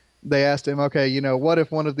 They asked him, okay, what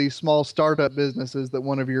if one of these small startup businesses that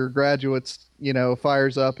one of your graduates,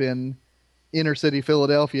 fires up in inner city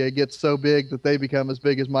Philadelphia gets so big that they become as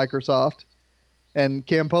big as Microsoft? And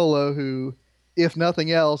Campolo, who, if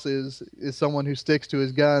nothing else, is someone who sticks to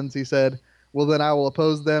his guns, he said, well, then I will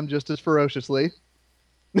oppose them just as ferociously.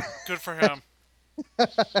 Good for him.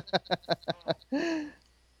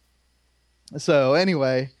 So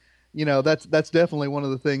anyway, that's definitely one of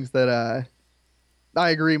the things that I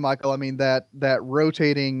agree, Michael. I mean, that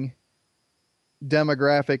rotating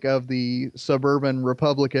demographic of the suburban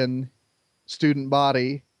Republican student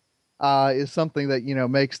body is something that,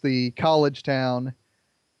 makes the college town.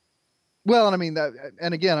 Well, and I mean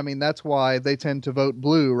and again, I mean, that's why they tend to vote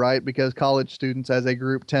blue, right? Because college students as a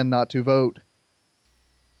group tend not to vote.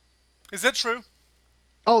 Is that true?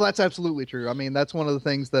 Oh, that's absolutely true. I mean, that's one of the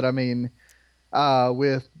things that, I mean,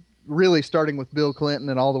 with really starting with Bill Clinton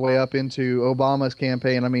and all the way up into Obama's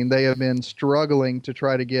campaign, I mean, they have been struggling to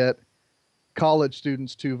try to get college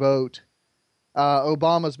students to vote.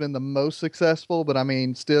 Obama's been the most successful, but I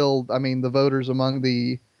mean, still, I mean, the voters among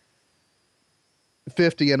the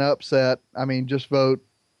 50 and up set, I mean, just vote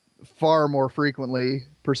far more frequently,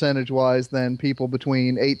 percentage-wise, than people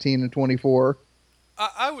between 18 and 24.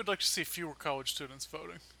 I would like to see fewer college students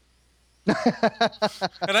voting.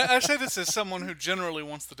 And I say this as someone who generally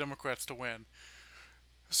wants the Democrats to win.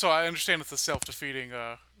 So I understand it's a self-defeating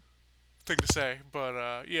thing to say, but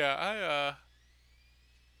I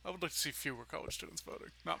would like to see fewer college students voting,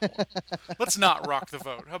 not more. Let's not rock the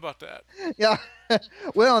vote. How about that? Yeah.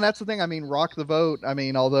 Well, and that's the thing. I mean, rock the vote. I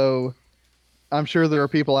mean, although I'm sure there are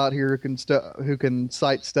people out here who can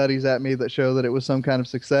cite studies at me that show that it was some kind of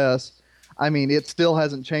success. I mean, it still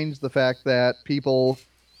hasn't changed the fact that people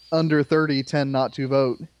under 30 tend not to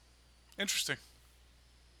vote. Interesting.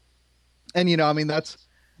 And, I mean, that's,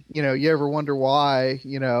 you ever wonder why,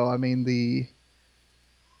 I mean, the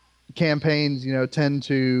campaigns, tend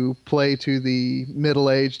to play to the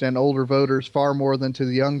middle-aged and older voters far more than to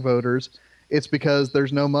the young voters. It's because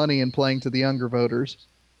there's no money in playing to the younger voters.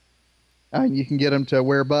 You can get them to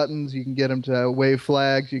wear buttons, you can get them to wave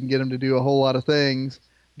flags, you can get them to do a whole lot of things,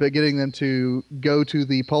 but getting them to go to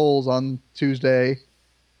the polls on Tuesday,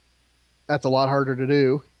 that's a lot harder to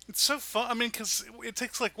do. It's so fun. I mean, because it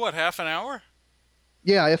takes like, what, half an hour?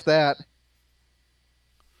 Yeah, if that.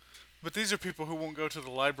 But these are people who won't go to the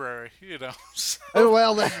library, So. Oh,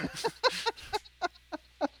 well, then.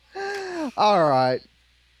 All right.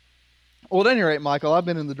 Well, at any rate, Michael, I've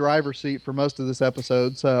been in the driver's seat for most of this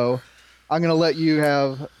episode, so I'm going to let you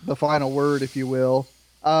have the final word, if you will.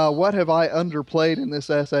 What have I underplayed in this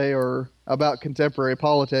essay or about contemporary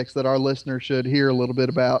politics that our listeners should hear a little bit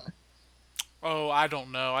about? Oh, I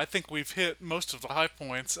don't know. I think we've hit most of the high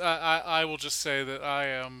points. I will just say that I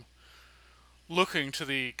am looking to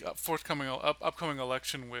the upcoming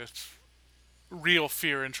election with real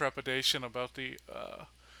fear and trepidation about the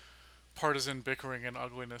partisan bickering and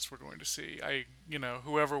ugliness we're going to see.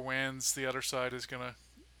 Whoever wins, the other side is going to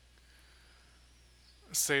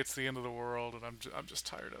say it's the end of the world, and I'm just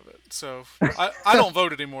tired of it. So I don't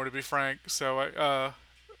vote anymore, to be frank. So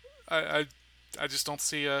I just don't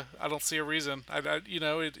see a reason.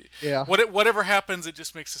 Yeah. Whatever happens, it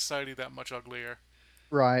just makes society that much uglier.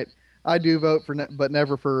 Right. I do vote for, but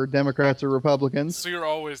never for Democrats or Republicans. So you're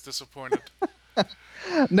always disappointed.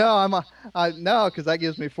 No, no, because that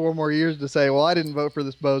gives me 4 more years to say, well, I didn't vote for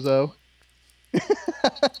this bozo.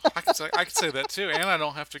 I could say that too, and I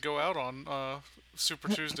don't have to go out on Super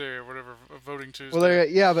Tuesday or whatever, Voting Tuesday. Well,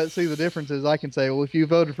 yeah, but see, the difference is I can say, well, if you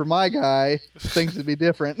voted for my guy, things would be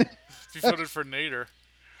different. If you voted for Nader.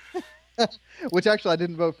 Which actually I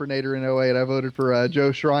didn't vote for Nader in 08. I voted for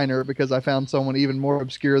Joe Schreiner because I found someone even more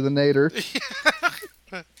obscure than Nader.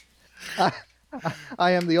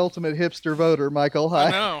 I am the ultimate hipster voter, Michael.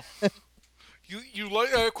 I know. You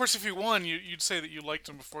like, of course, if he won, you'd say that you liked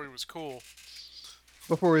him before he was cool.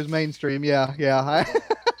 Before he was mainstream, yeah.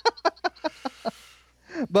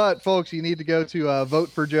 But folks, you need to go to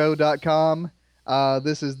voteforjoe.com.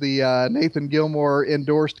 This is the Nathan Gilmour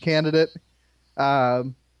endorsed candidate.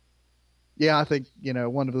 Yeah, I think,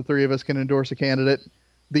 one of the 3 of us can endorse a candidate.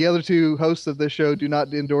 The other 2 hosts of this show do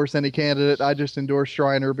not endorse any candidate. I just endorse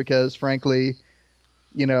Schreiner because, frankly,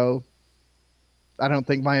 I don't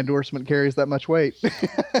think my endorsement carries that much weight.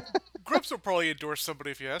 Grubbs will probably endorse somebody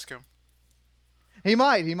if you ask him. He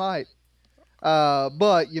might.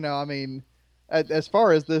 But, I mean, as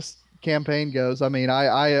far as this campaign goes, I mean,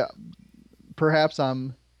 I perhaps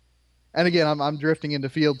and again, I'm drifting into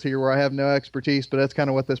fields here where I have no expertise, but that's kind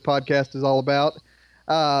of what this podcast is all about.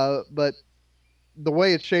 But the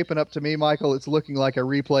way it's shaping up to me, Michael, it's looking like a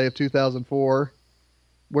replay of 2004,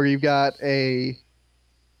 where you've got a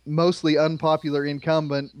mostly unpopular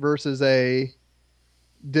incumbent versus a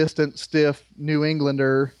distant, stiff New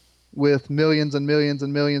Englander with millions and millions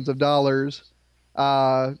and millions of dollars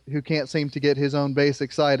who can't seem to get his own base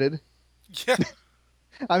excited. Yeah.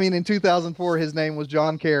 I mean, in 2004, his name was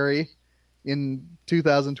John Kerry. In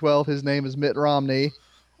 2012, his name is Mitt Romney.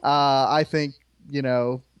 I think,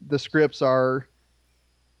 the scripts are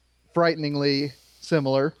frighteningly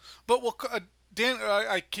similar. But, Dan,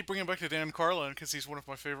 I keep bringing back to Dan Carlin because he's one of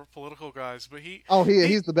my favorite political guys. But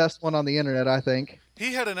he's the best one on the internet, I think.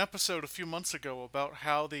 He had an episode a few months ago about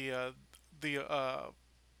how the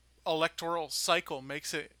electoral cycle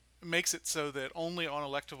makes it so that only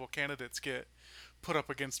unelectable candidates get put up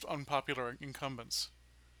against unpopular incumbents.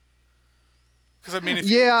 Because I mean,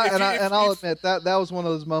 I'll admit that was one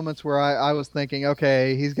of those moments where I was thinking,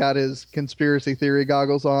 okay, he's got his conspiracy theory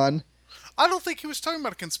goggles on. I don't think he was talking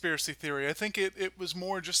about a conspiracy theory. I think it was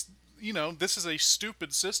more just, this is a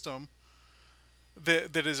stupid system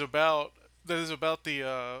that is about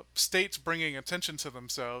the states bringing attention to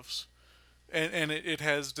themselves, and it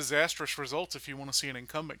has disastrous results if you want to see an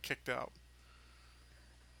incumbent kicked out.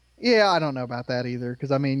 Yeah, I don't know about that either.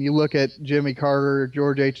 Because, I mean, you look at Jimmy Carter,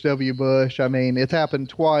 George H.W. Bush. I mean, it's happened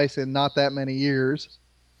twice in not that many years.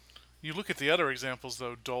 You look at the other examples,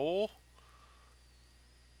 though. Dole,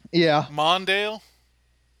 Yeah. Mondale.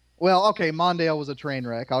 Well, okay, Mondale was a train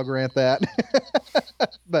wreck. I'll grant that.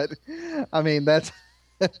 But, I mean, that's...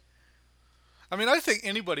 I mean, I think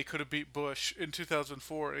anybody could have beat Bush in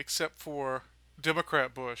 2004 except for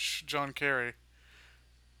Democrat Bush, John Kerry.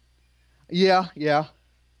 Yeah, yeah.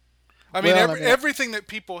 I mean, Well, everything that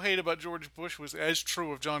people hate about George Bush was as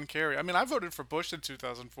true of John Kerry. I mean, I voted for Bush in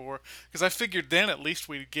 2004 because I figured then at least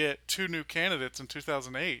we'd get 2 new candidates in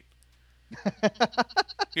 2008.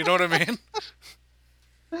 You know what I mean?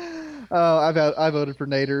 I voted for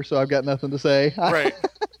Nader, so I've got nothing to say. Right,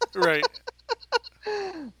 right.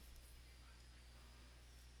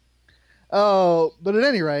 Oh, but at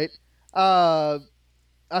any rate, I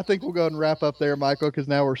think we'll go ahead and wrap up there, Michael, because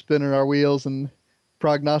now we're spinning our wheels and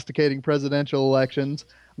prognosticating presidential elections.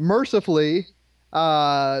 Mercifully,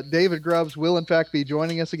 David Grubbs will in fact be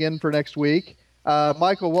joining us again for next week.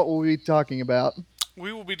 Michael, what will we be talking about?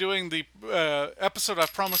 We will be doing the episode I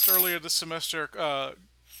promised earlier this semester,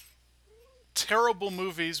 terrible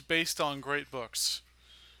movies based on great books.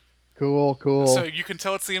 Cool. So you can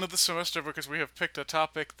tell it's the end of the semester because we have picked a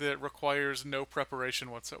topic that requires no preparation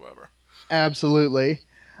whatsoever. Absolutely.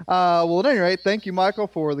 Well, at any rate, thank you, Michael,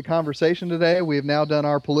 for the conversation today. We have now done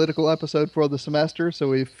our political episode for the semester, so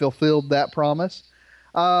we've fulfilled that promise.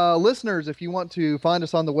 Listeners, if you want to find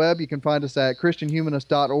us on the web, you can find us at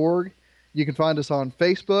christianhumanist.org. You can find us on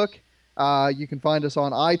Facebook. You can find us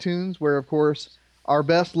on iTunes, where, of course, our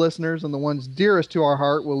best listeners and the ones dearest to our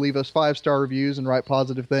heart will leave us 5-star reviews and write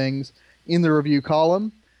positive things in the review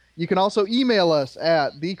column. You can also email us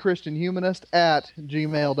at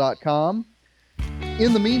thechristianhumanist@gmail.com.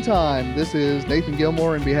 In the meantime, this is Nathan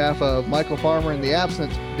Gilmour in behalf of Michael Farmer and the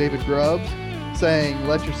absent David Grubbs saying,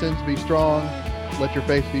 let your sins be strong, let your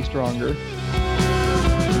faith be stronger.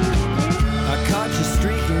 I caught you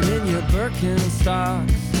streaking in your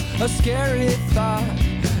Birkenstocks, a scary thought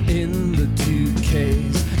in the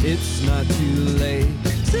 2Ks. It's not too late.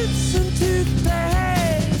 Sits and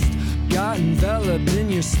toothpaste got enveloped in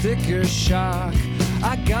your sticker shock.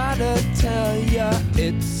 I gotta tell ya,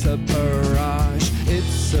 it's a barrage.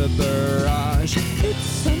 It's a barrage.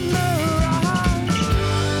 It's a mirage.